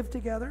all live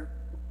together,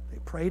 they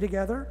pray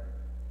together,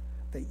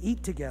 they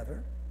eat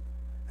together,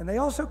 and they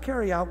also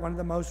carry out one of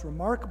the most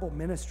remarkable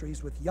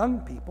ministries with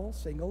young people,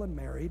 single and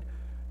married,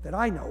 that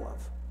I know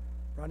of,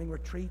 running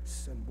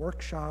retreats and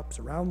workshops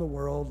around the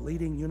world,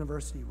 leading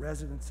university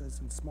residences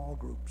and small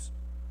groups.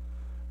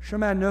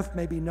 Chemin Neuf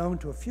may be known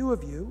to a few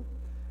of you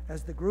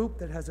as the group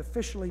that has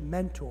officially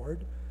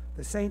mentored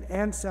the St.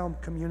 Anselm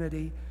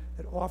community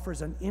that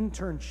offers an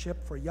internship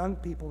for young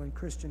people in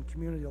Christian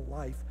community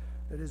life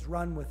that is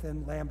run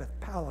within Lambeth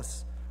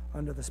Palace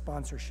under the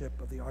sponsorship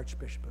of the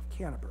Archbishop of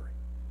Canterbury.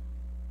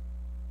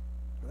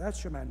 So that's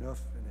Chemin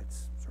Neuf and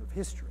its sort of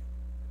history.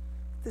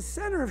 The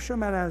center of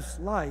Chemin Neuf's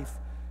life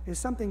is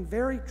something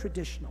very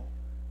traditional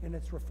in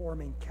its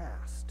reforming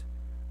cast.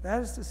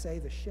 That is to say,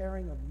 the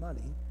sharing of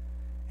money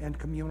and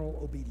communal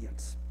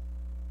obedience.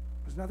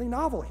 There's nothing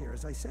novel here,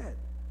 as I said.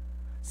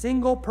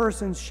 Single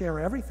persons share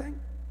everything.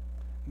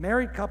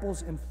 Married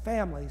couples and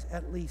families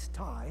at least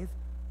tithe,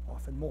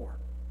 often more.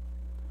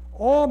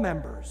 All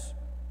members,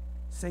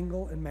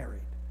 single and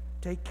married,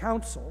 take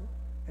counsel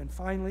and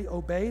finally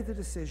obey the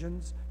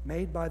decisions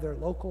made by their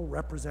local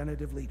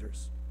representative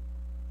leaders.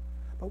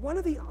 But one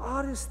of the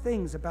oddest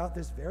things about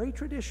this very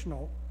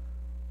traditional,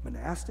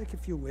 monastic,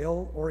 if you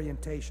will,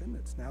 orientation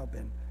that's now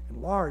been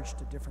enlarged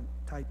to different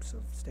types of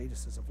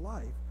statuses of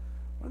life,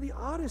 one of the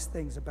oddest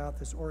things about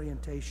this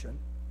orientation,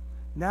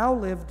 now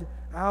lived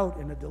out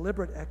in a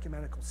deliberate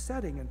ecumenical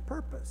setting and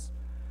purpose,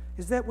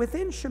 is that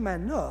within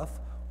Chemin Neuf,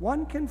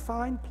 one can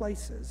find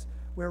places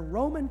where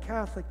Roman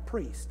Catholic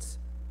priests,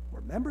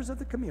 or members of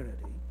the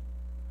community,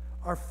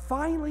 are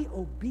finally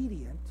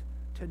obedient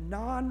to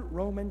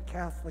non-Roman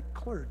Catholic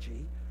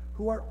clergy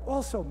who are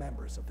also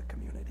members of the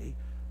community,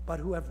 but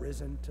who have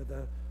risen to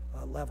the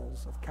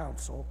levels of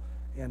council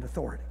and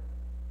authority.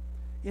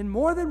 In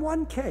more than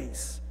one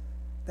case,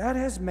 that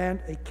has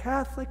meant a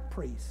Catholic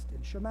priest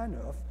in Chemin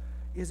Neuf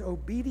is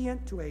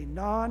obedient to a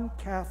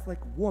non-Catholic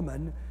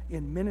woman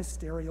in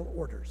ministerial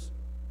orders.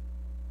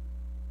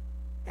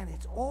 And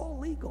it's all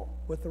legal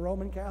with the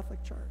Roman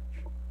Catholic Church.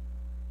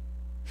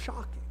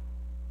 Shocking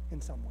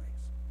in some ways.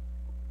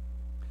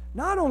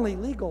 Not only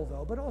legal,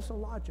 though, but also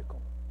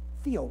logical,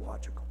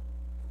 theological.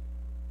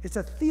 It's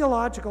a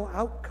theological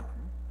outcome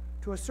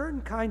to a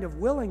certain kind of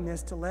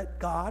willingness to let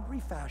God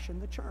refashion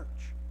the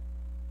church.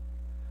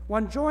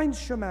 One joins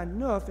Chemin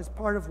Neuf as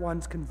part of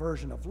one's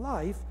conversion of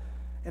life,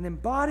 and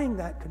embodying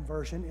that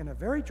conversion in a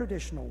very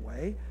traditional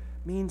way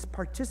means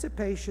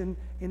participation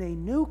in a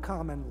new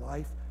common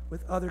life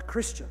with other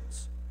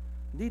Christians.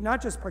 Indeed,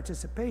 not just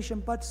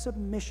participation, but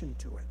submission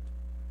to it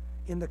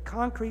in the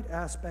concrete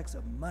aspects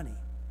of money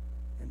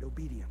and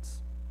obedience.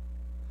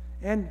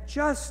 And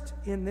just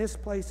in this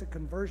place of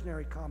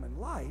conversionary common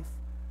life,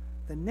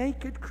 the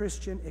naked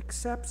Christian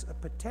accepts a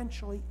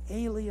potentially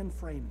alien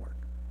framework.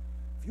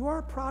 If you are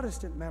a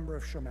Protestant member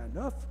of Chemin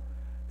Neuf,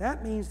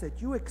 that means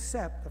that you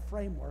accept the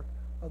framework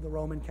of the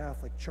Roman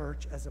Catholic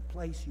Church as a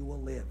place you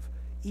will live,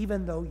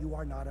 even though you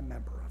are not a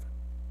member of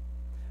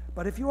it.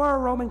 But if you are a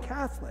Roman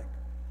Catholic,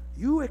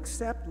 you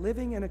accept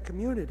living in a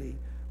community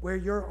where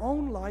your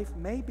own life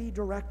may be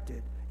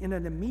directed in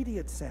an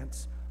immediate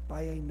sense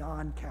by a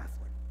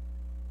non-Catholic.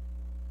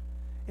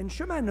 In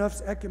Chemin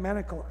Neuf's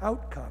ecumenical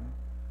outcome,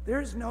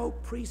 there is no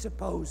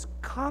presupposed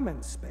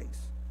common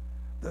space,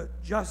 the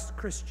just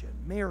Christian,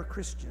 mere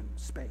Christian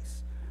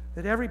space,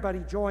 that everybody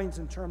joins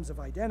in terms of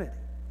identity.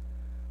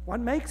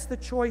 One makes the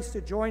choice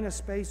to join a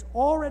space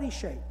already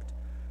shaped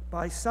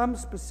by in some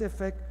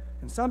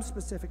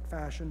specific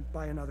fashion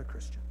by another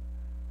Christian.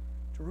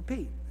 To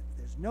repeat,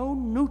 there's no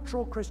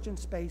neutral Christian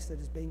space that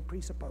is being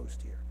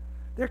presupposed here.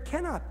 There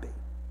cannot be,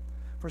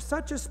 for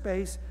such a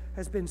space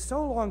has been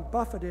so long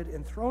buffeted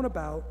and thrown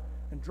about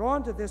and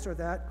drawn to this or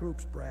that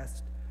group's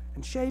breast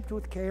and shaped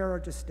with care or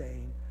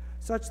disdain,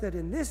 such that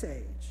in this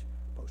age,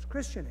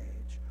 post-Christian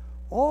age,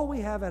 all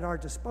we have at our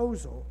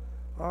disposal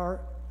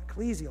are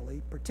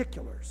ecclesially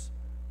particulars,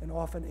 and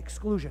often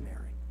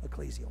exclusionary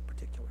ecclesial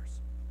particulars.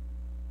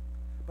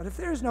 But if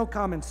there is no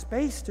common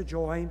space to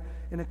join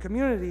in a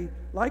community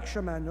like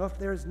Chemin Neuf,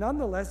 there is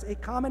nonetheless a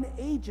common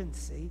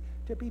agency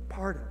to be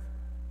part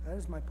of. That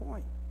is my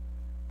point.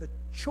 The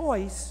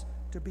choice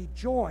to be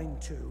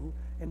joined to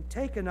and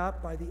taken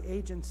up by the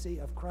agency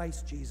of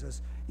Christ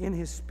Jesus in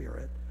his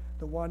Spirit,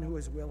 the one who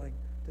is willing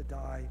to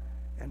die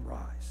and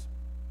rise.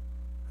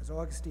 As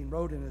Augustine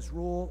wrote in his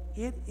Rule,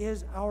 it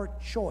is our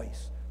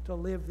choice to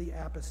live the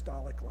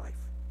apostolic life.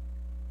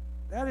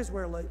 That is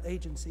where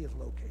agency is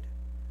located.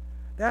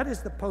 That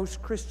is the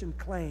post-Christian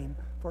claim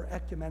for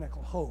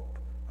ecumenical hope,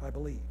 I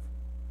believe.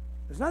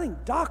 There's nothing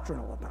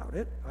doctrinal about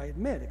it, I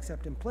admit,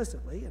 except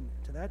implicitly, and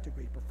to that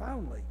degree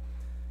profoundly.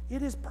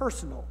 It is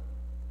personal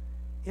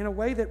in a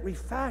way that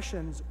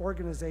refashions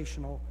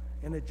organizational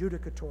and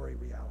adjudicatory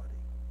reality.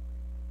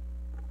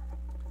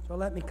 So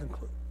let me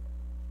conclude.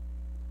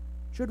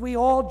 Should we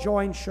all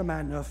join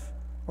Chemin Neuf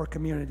or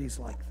communities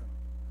like them?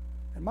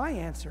 And my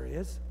answer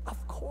is,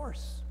 of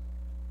course.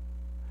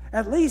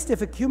 At least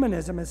if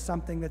ecumenism is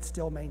something that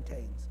still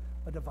maintains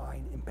a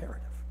divine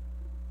imperative.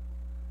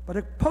 But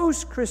a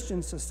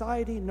post-Christian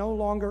society no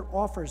longer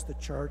offers the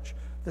church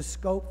the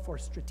scope for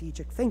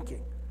strategic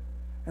thinking.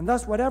 And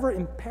thus, whatever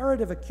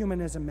imperative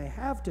ecumenism may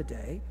have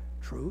today,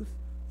 truth,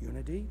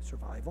 unity,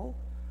 survival,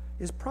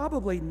 is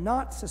probably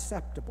not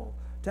susceptible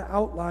to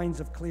outlines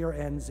of clear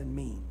ends and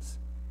means.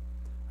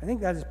 I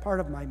think that is part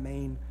of my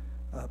main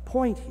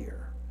point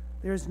here.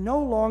 There is no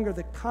longer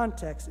the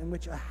context in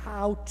which a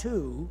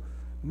how-to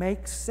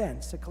makes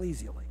sense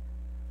ecclesially.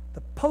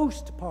 The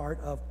post part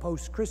of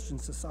post-Christian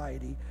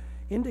society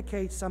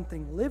indicates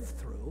something lived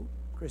through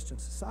Christian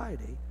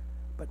society,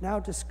 but now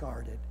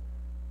discarded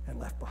and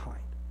left behind.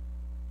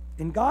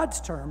 In God's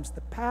terms,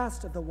 the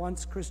past of the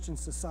once Christian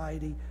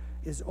society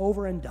is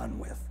over and done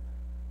with.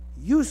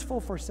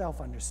 Useful for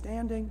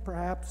self-understanding,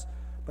 perhaps,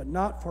 but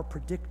not for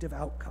predictive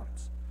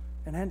outcomes,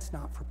 and hence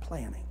not for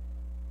planning.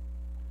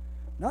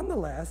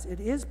 Nonetheless, it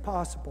is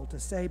possible to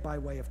say by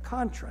way of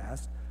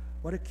contrast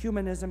what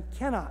ecumenism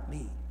cannot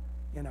mean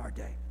in our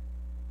day.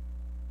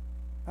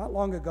 Not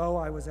long ago,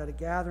 I was at a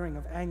gathering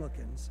of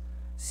Anglicans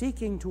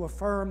seeking to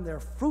affirm their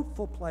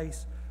fruitful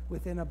place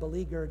within a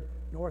beleaguered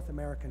North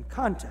American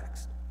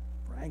context,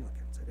 for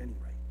Anglicans at any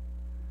rate.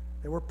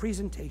 There were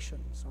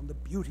presentations on the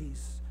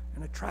beauties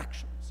and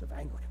attractions of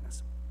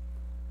Anglicanism,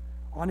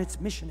 on its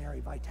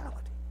missionary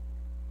vitality,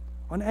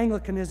 on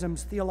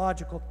Anglicanism's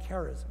theological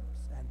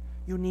charisms and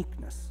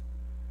uniqueness.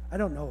 I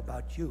don't know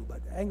about you,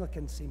 but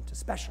Anglicans seem to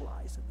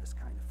specialize in this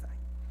kind of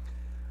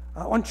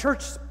thing. On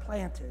churches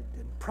planted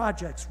and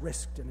projects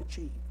risked and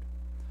achieved.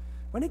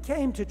 When it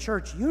came to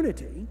church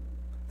unity,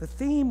 the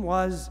theme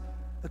was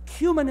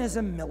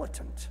ecumenism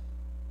militant,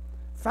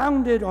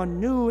 founded on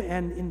new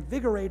and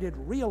invigorated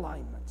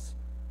realignments,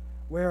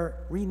 where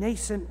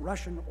renascent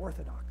Russian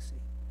Orthodoxy,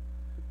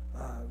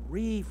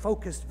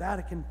 refocused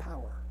Vatican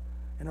power,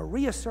 and a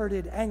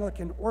reasserted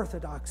Anglican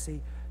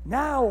Orthodoxy,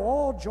 now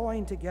all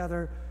joined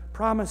together,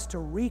 promise to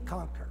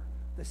reconquer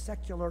the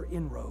secular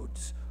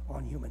inroads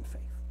on human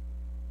faith.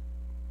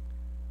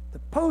 The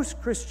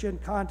post-Christian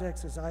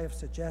context, as I have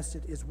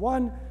suggested, is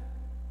one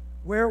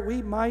where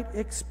we might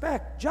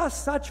expect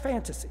just such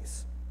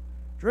fantasies,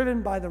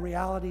 driven by the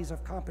realities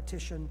of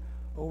competition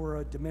over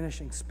a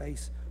diminishing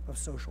space of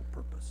social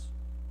purpose.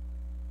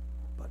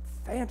 But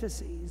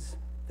fantasies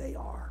they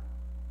are.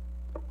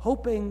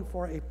 hoping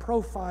for a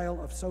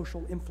profile of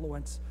social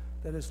influence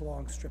that is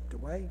long stripped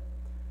away,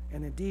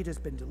 and indeed has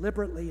been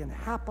deliberately and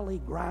happily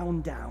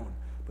ground down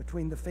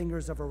between the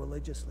fingers of a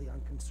religiously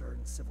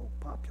unconcerned civil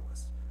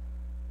populace.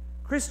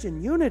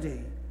 Christian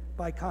unity,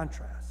 by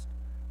contrast,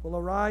 will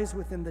arise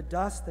within the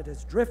dust that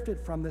has drifted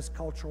from this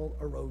cultural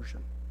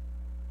erosion.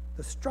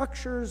 The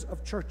structures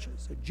of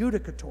churches,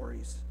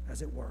 adjudicatories,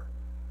 as it were,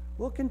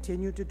 will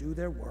continue to do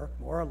their work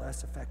more or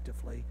less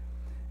effectively,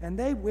 and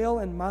they will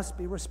and must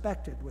be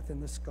respected within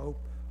the scope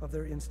of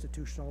their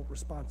institutional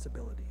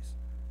responsibilities.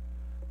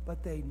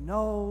 But they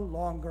no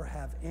longer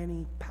have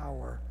any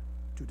power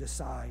to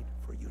decide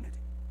for unity.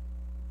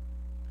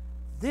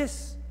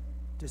 This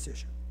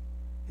decision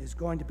is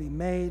going to be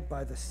made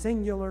by the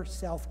singular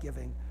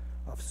self-giving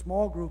of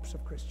small groups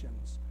of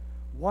Christians,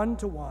 one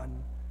to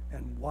one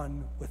and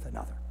one with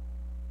another.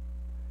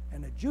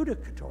 And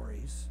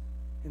adjudicatories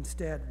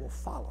instead will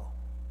follow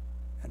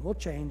and will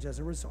change as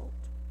a result,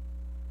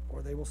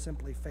 or they will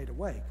simply fade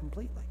away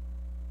completely,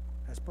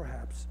 as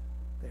perhaps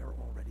they are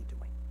already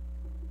doing.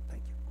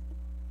 Thank you.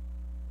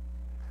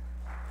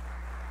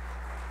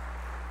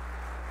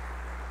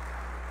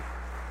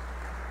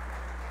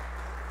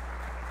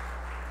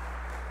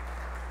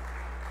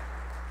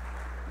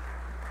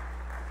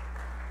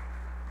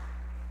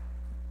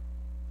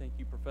 Thank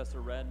you, Professor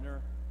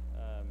Radner.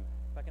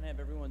 If I can have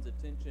everyone's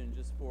attention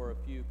just for a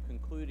few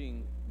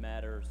concluding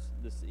matters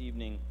this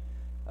evening.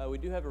 We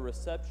do have a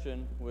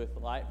reception with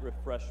light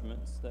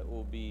refreshments that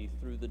will be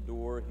through the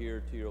door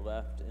here to your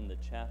left in the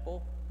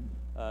chapel.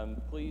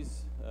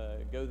 Please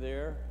go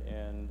there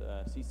and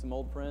see some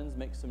old friends,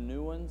 make some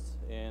new ones,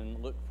 and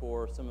look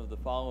for some of the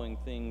following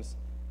things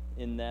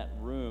in that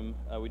room.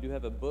 We do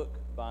have a book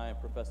by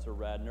Professor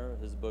Radner,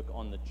 his book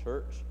on the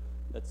church,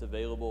 that's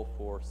available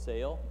for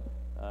sale.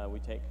 We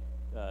take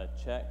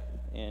check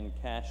and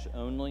cash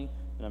only,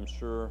 and I'm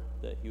sure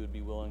that he would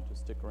be willing to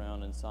stick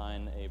around and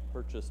sign a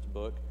purchased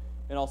book,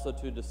 and also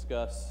to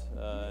discuss...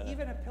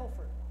 even a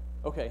pilfer.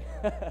 Okay.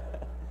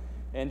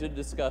 And to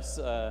discuss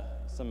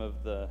some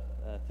of the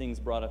things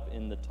brought up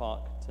in the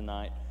talk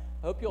tonight.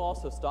 I hope you'll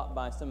also stop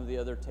by some of the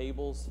other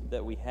tables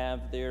that we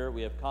have there.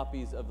 We have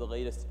copies of the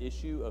latest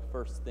issue of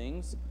First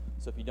Things,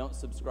 so if you don't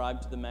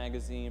subscribe to the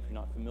magazine, if you're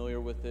not familiar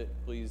with it,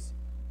 please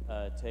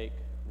take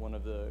one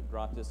of the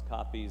gratis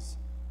copies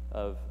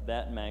of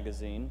that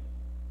magazine.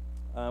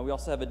 We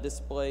also have a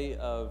display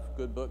of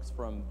good books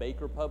from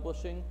Baker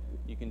Publishing.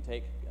 You can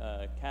take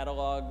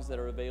catalogs that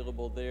are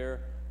available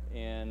there,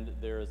 and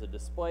there is a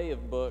display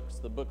of books.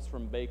 The books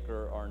from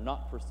Baker are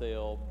not for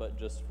sale, but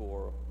just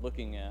for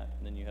looking at,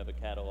 and then you have a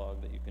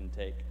catalog that you can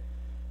take.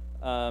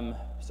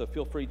 So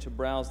feel free to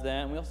browse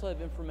that. And we also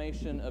have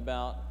information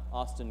about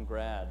Austin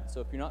Grad.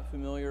 So if you're not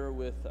familiar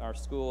with our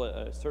school,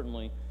 I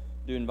certainly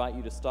do invite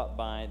you to stop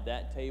by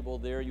that table.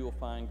 There you will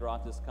find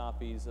gratis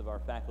copies of our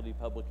faculty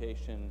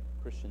publication,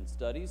 Christian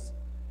Studies,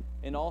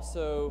 and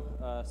also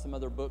some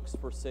other books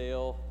for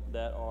sale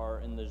that are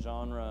in the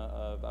genre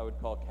of, I would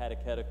call,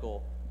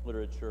 catechetical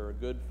literature,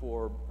 good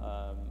for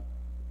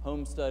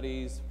home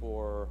studies,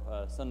 for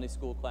Sunday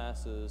school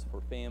classes,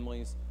 for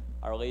families.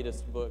 Our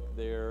latest book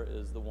there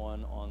is the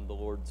one on the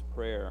Lord's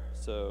Prayer.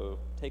 So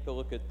take a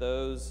look at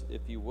those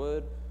if you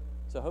would.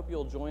 So I hope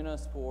you'll join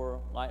us for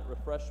light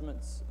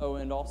refreshments. Oh,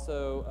 and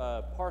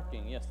also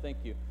parking. Yes, thank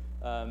you.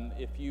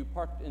 If you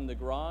parked in the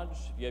garage,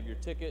 if you have your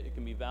ticket, it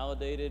can be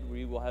validated.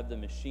 We will have the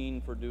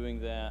machine for doing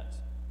that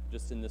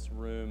just in this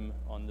room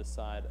on this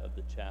side of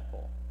the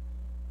chapel.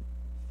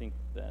 I think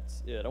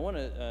that's it. I want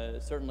to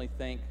certainly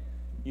thank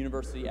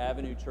University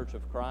Avenue Church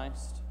of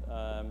Christ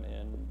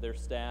and their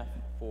staff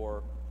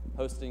for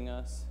hosting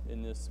us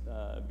in this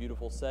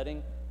beautiful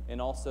setting,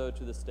 and also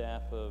to the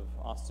staff of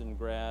Austin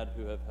Grad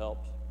who have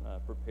helped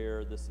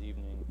prepare this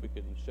evening. If we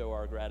could show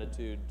our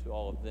gratitude to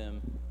all of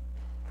them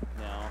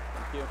now.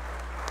 Thank you.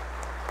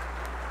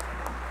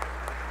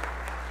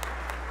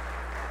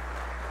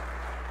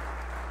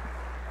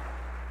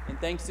 And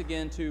thanks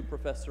again to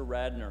Professor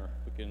Radner.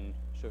 If we can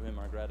show him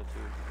our gratitude.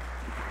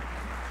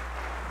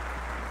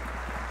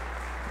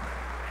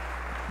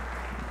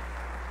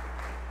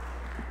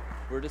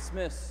 We're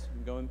dismissed.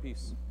 Go in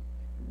peace.